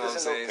 Oh, truth You know what I'm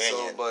is saying? an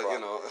opinion, So, but, bro. you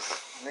know.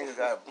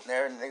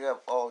 nigga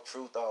got all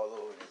truth all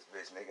over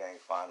this bitch. Nigga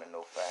ain't finding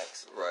no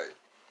facts. Right.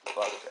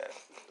 Fuck that.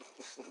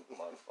 Stupid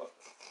motherfucker.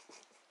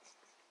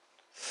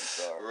 I'm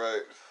sorry.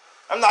 Right.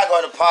 I'm not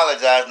going to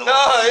apologize no more.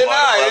 No, you're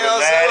not. You know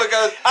what I'm saying?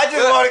 Because I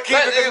just want to keep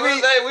it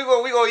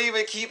because we gonna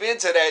even keep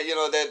into that, you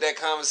know, that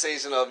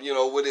conversation of, you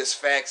know, what is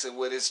facts and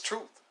what is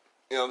truth.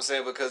 You know what I'm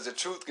saying? Because the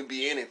truth can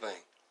be anything.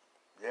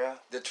 Yeah.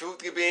 The truth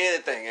can be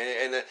anything,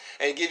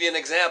 and give you an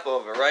example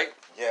of it, right?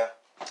 Yeah.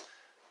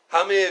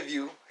 How many of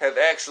you have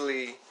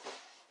actually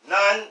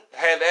None.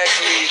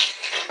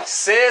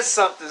 said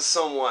something to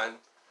someone,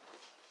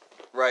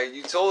 right?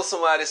 You told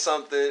somebody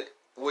something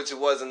which it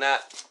was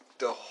not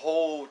the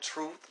whole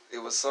truth. It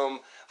was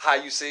some, how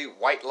you say,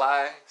 white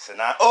lie. So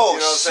now, oh, You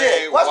know what I'm shit.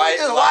 saying? Wasn't we White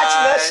just lie.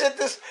 watching that shit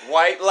this?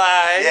 White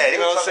lie. Yeah, they you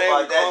know were what I'm talking saying?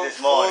 about that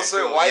this morning,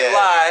 too. White Yeah.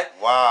 lie.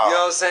 Wow. You know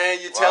what I'm saying?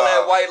 You tell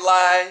that white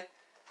lie,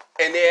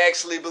 and they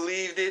actually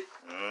believed it.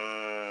 You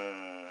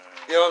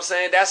know what I'm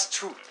saying? That's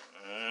truth.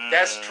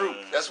 That's truth.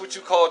 That's what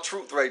you call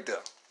truth right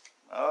there.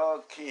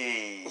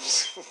 Okay.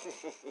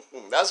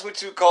 That's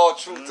what you call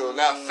truth, though.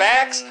 Now,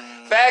 facts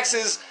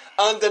is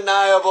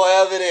undeniable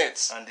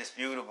evidence.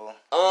 Undisputable.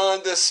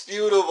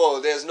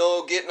 Undisputable. There's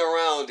no getting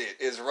around it.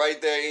 It's right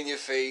there in your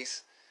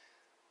face.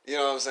 You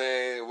know what I'm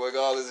saying?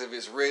 Regardless if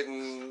it's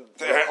written,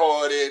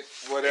 recorded,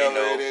 whatever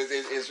it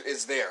is,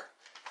 it's there.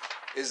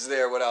 It's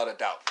there without a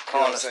doubt. You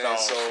know what I'm saying?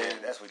 Cornerstone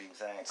shit. That's what he was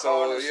saying. So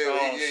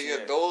Cornerstone yeah,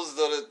 shit. those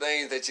are the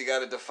things that you got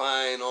to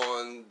define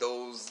on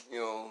those, you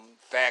know,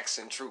 facts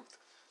and truth.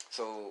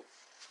 So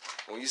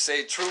when you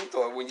say truth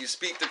or when you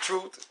speak the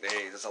truth,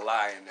 hey, there's a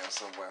lie in there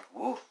somewhere.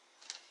 Woo.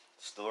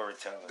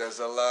 Storytelling. There's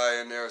a lie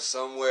in there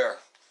somewhere.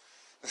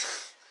 You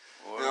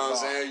know what I'm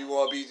saying? You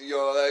want to be,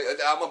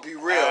 I'm going to be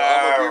real.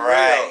 I'm going to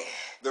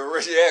be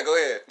real. Yeah, go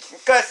ahead.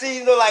 Because,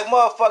 see, like,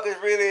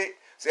 motherfuckers really,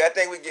 see, I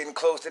think we're getting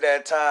close to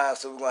that time,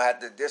 so we're going to have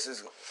to,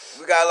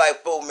 we got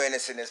like 4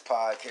 minutes in this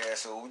podcast,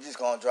 so we're just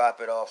going to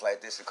drop it off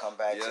like this and come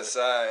back to it. Yes,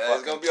 sir.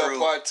 It's going to be a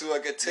part 2, a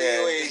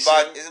continuation.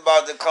 Yeah, it's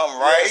about to come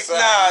right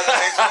now.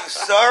 You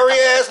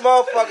sorry-ass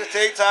motherfuckers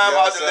take time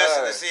out to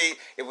listen to see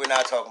if we're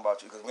not talking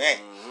about you, because we ain't.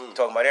 We're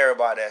talking about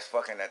everybody that's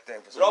fucking that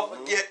thing. So don't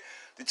forget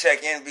to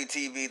check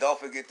NBTV. Don't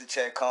forget to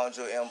check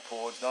Conjure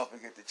Imports. Don't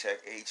forget to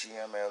check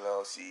HEM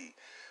LLC.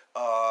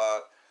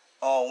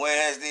 On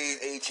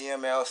Wednesdays,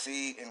 HEM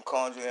LLC and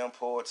Conjure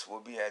Imports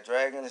will be at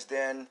Dragon's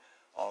Den.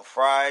 On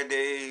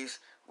Fridays,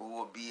 we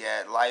will be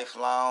at Life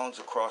Lounge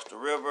across the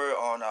river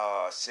on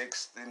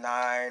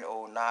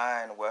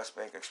 6909 West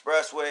Bank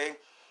Expressway.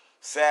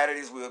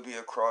 Saturdays, we'll be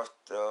across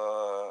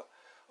the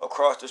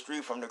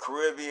street from the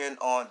Caribbean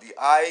on the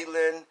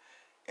island.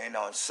 And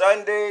on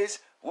Sundays,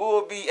 we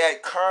will be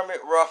at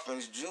Kermit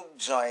Ruffin's Juke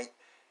Joint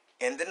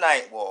in the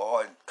Ninth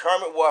Ward.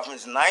 Kermit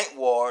Ruffin's Ninth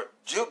Ward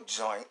Juke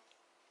Joint.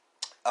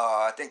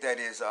 I think that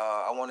is,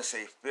 I want to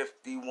say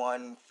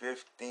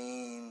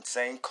 5115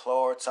 St.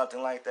 Claude,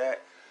 something like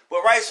that.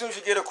 But right as soon as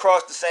you get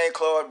across the St.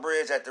 Claude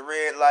Bridge at the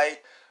red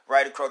light,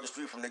 right across the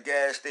street from the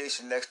gas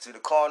station next to the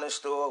corner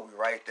store, we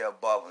right there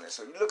bubbling.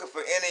 So you're looking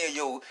for any of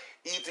your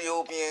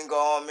Ethiopian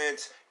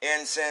garments,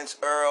 incense,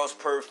 herbs,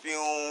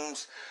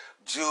 perfumes,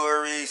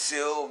 jewelry,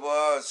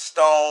 silver,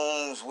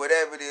 stones,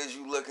 whatever it is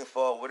you're looking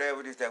for, whatever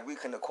it is that we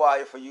can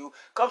acquire for you,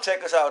 come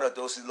check us out at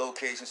those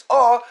locations.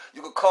 Or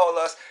you can call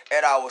us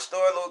at our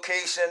store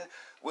location,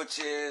 which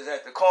is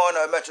at the corner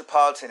of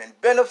Metropolitan and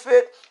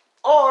Benefit.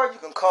 Or you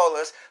can call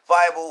us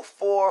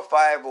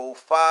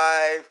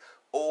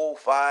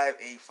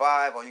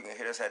 504-505-0585. Or you can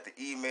hit us at the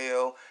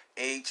email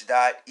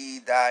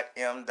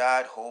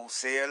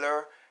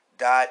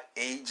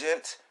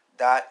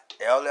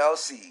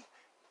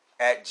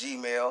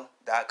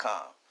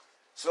h.e.m.wholesale.agent.llc@gmail.com.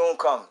 Soon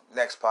come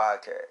next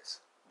podcast.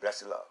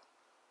 Bless your love.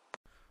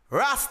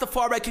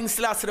 Rastafari King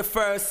Selassie the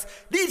First.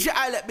 DJ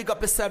Islet, big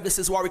up yourself. This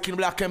is Warwick King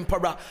Black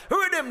Emperor.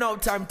 Heard them, no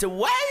time to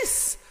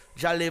waste.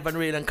 Jah live and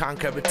reign and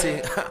conquer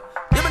everything.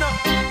 Give me now.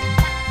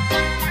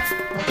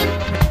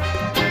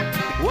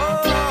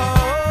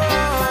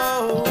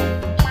 Whoa.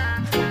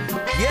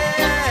 Yeah.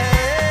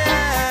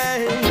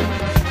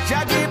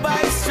 Jah give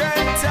by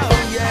strength.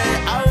 Oh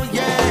yeah. Oh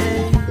yeah.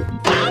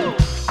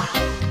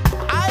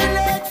 I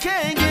let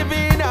can't give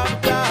it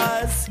up,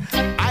 cause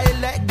I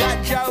let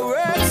God Jah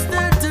works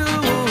to do.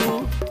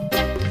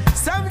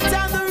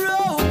 Sometimes the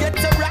road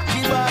gets a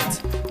rocky,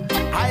 but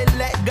I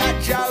let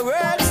God Jah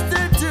works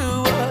to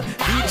do.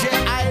 DJ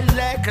I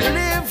like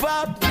live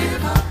up.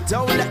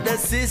 Don't let the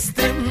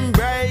system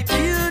break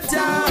you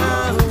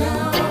down.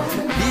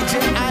 DJ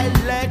I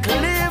like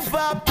live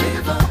up.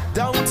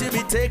 Don't you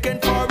be taken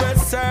for a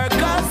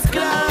circus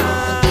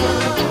clown.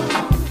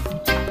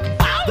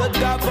 The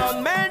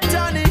government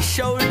on his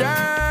shoulder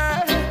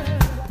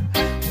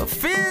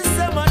feels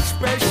so much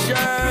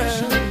pressure.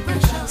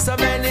 So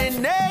many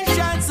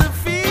nations to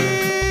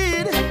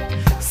feed,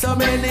 so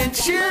many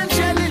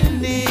children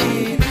in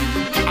need.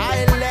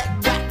 I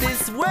let got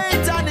this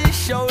weight on his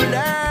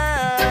shoulder.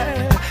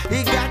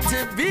 He got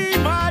to be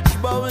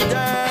much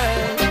bolder.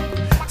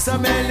 So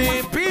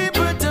many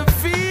people to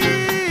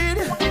feed,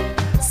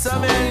 so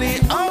many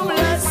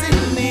homeless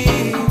in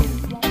need.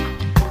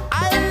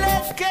 I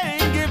let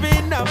can't give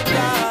it up,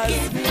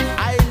 cause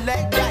I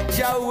let got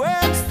your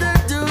works to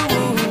do.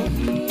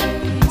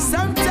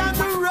 Sometimes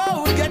the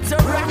road gets a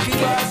rocky,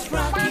 but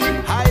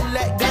I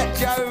let got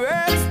your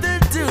works to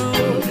do.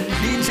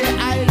 DJ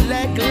I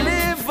like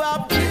live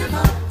up.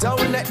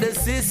 Don't let the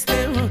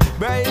system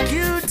break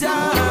you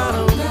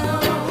down.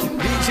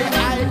 DJ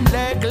I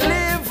like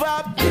live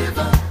up.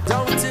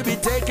 Don't to be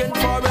taken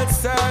for a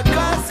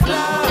circus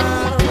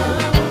clown.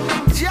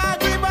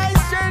 Jaggy by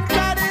strength,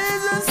 God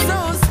is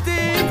so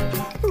steep.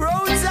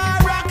 Roads are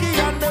rocky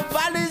and the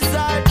valleys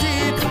are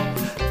deep.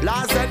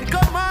 Laws and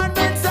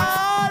commandments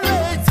are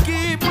always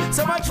keep.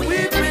 So much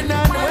weeping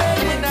and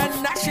wailing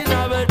and gnashing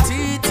of a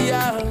teeth,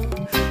 yeah.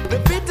 The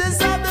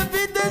fittest of the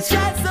fittest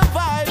shall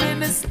survive in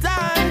this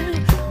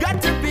time.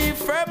 Got to be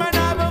firm and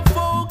have a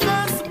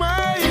focused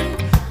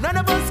mind. None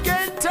of us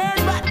can turn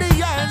back the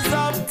hands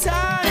of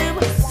time.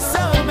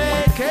 So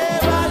make hay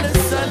while the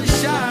sun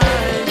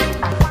shine.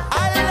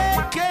 I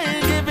let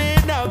can't give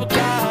it up,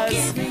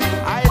 cause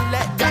I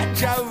let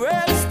got your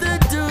works to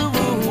do.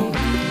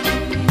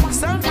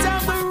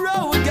 Sometimes the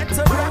road gets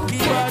a rocky,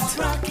 but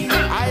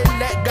I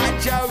let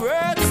got your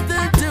works to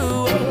do.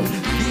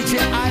 DJ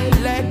I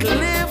let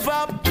live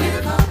up.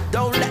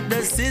 Don't let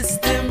the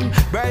system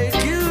break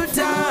you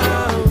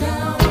down.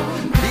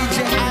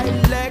 DJ I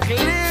like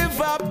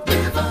live up.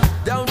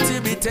 Don't you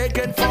be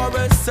taken for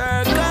a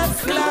circus.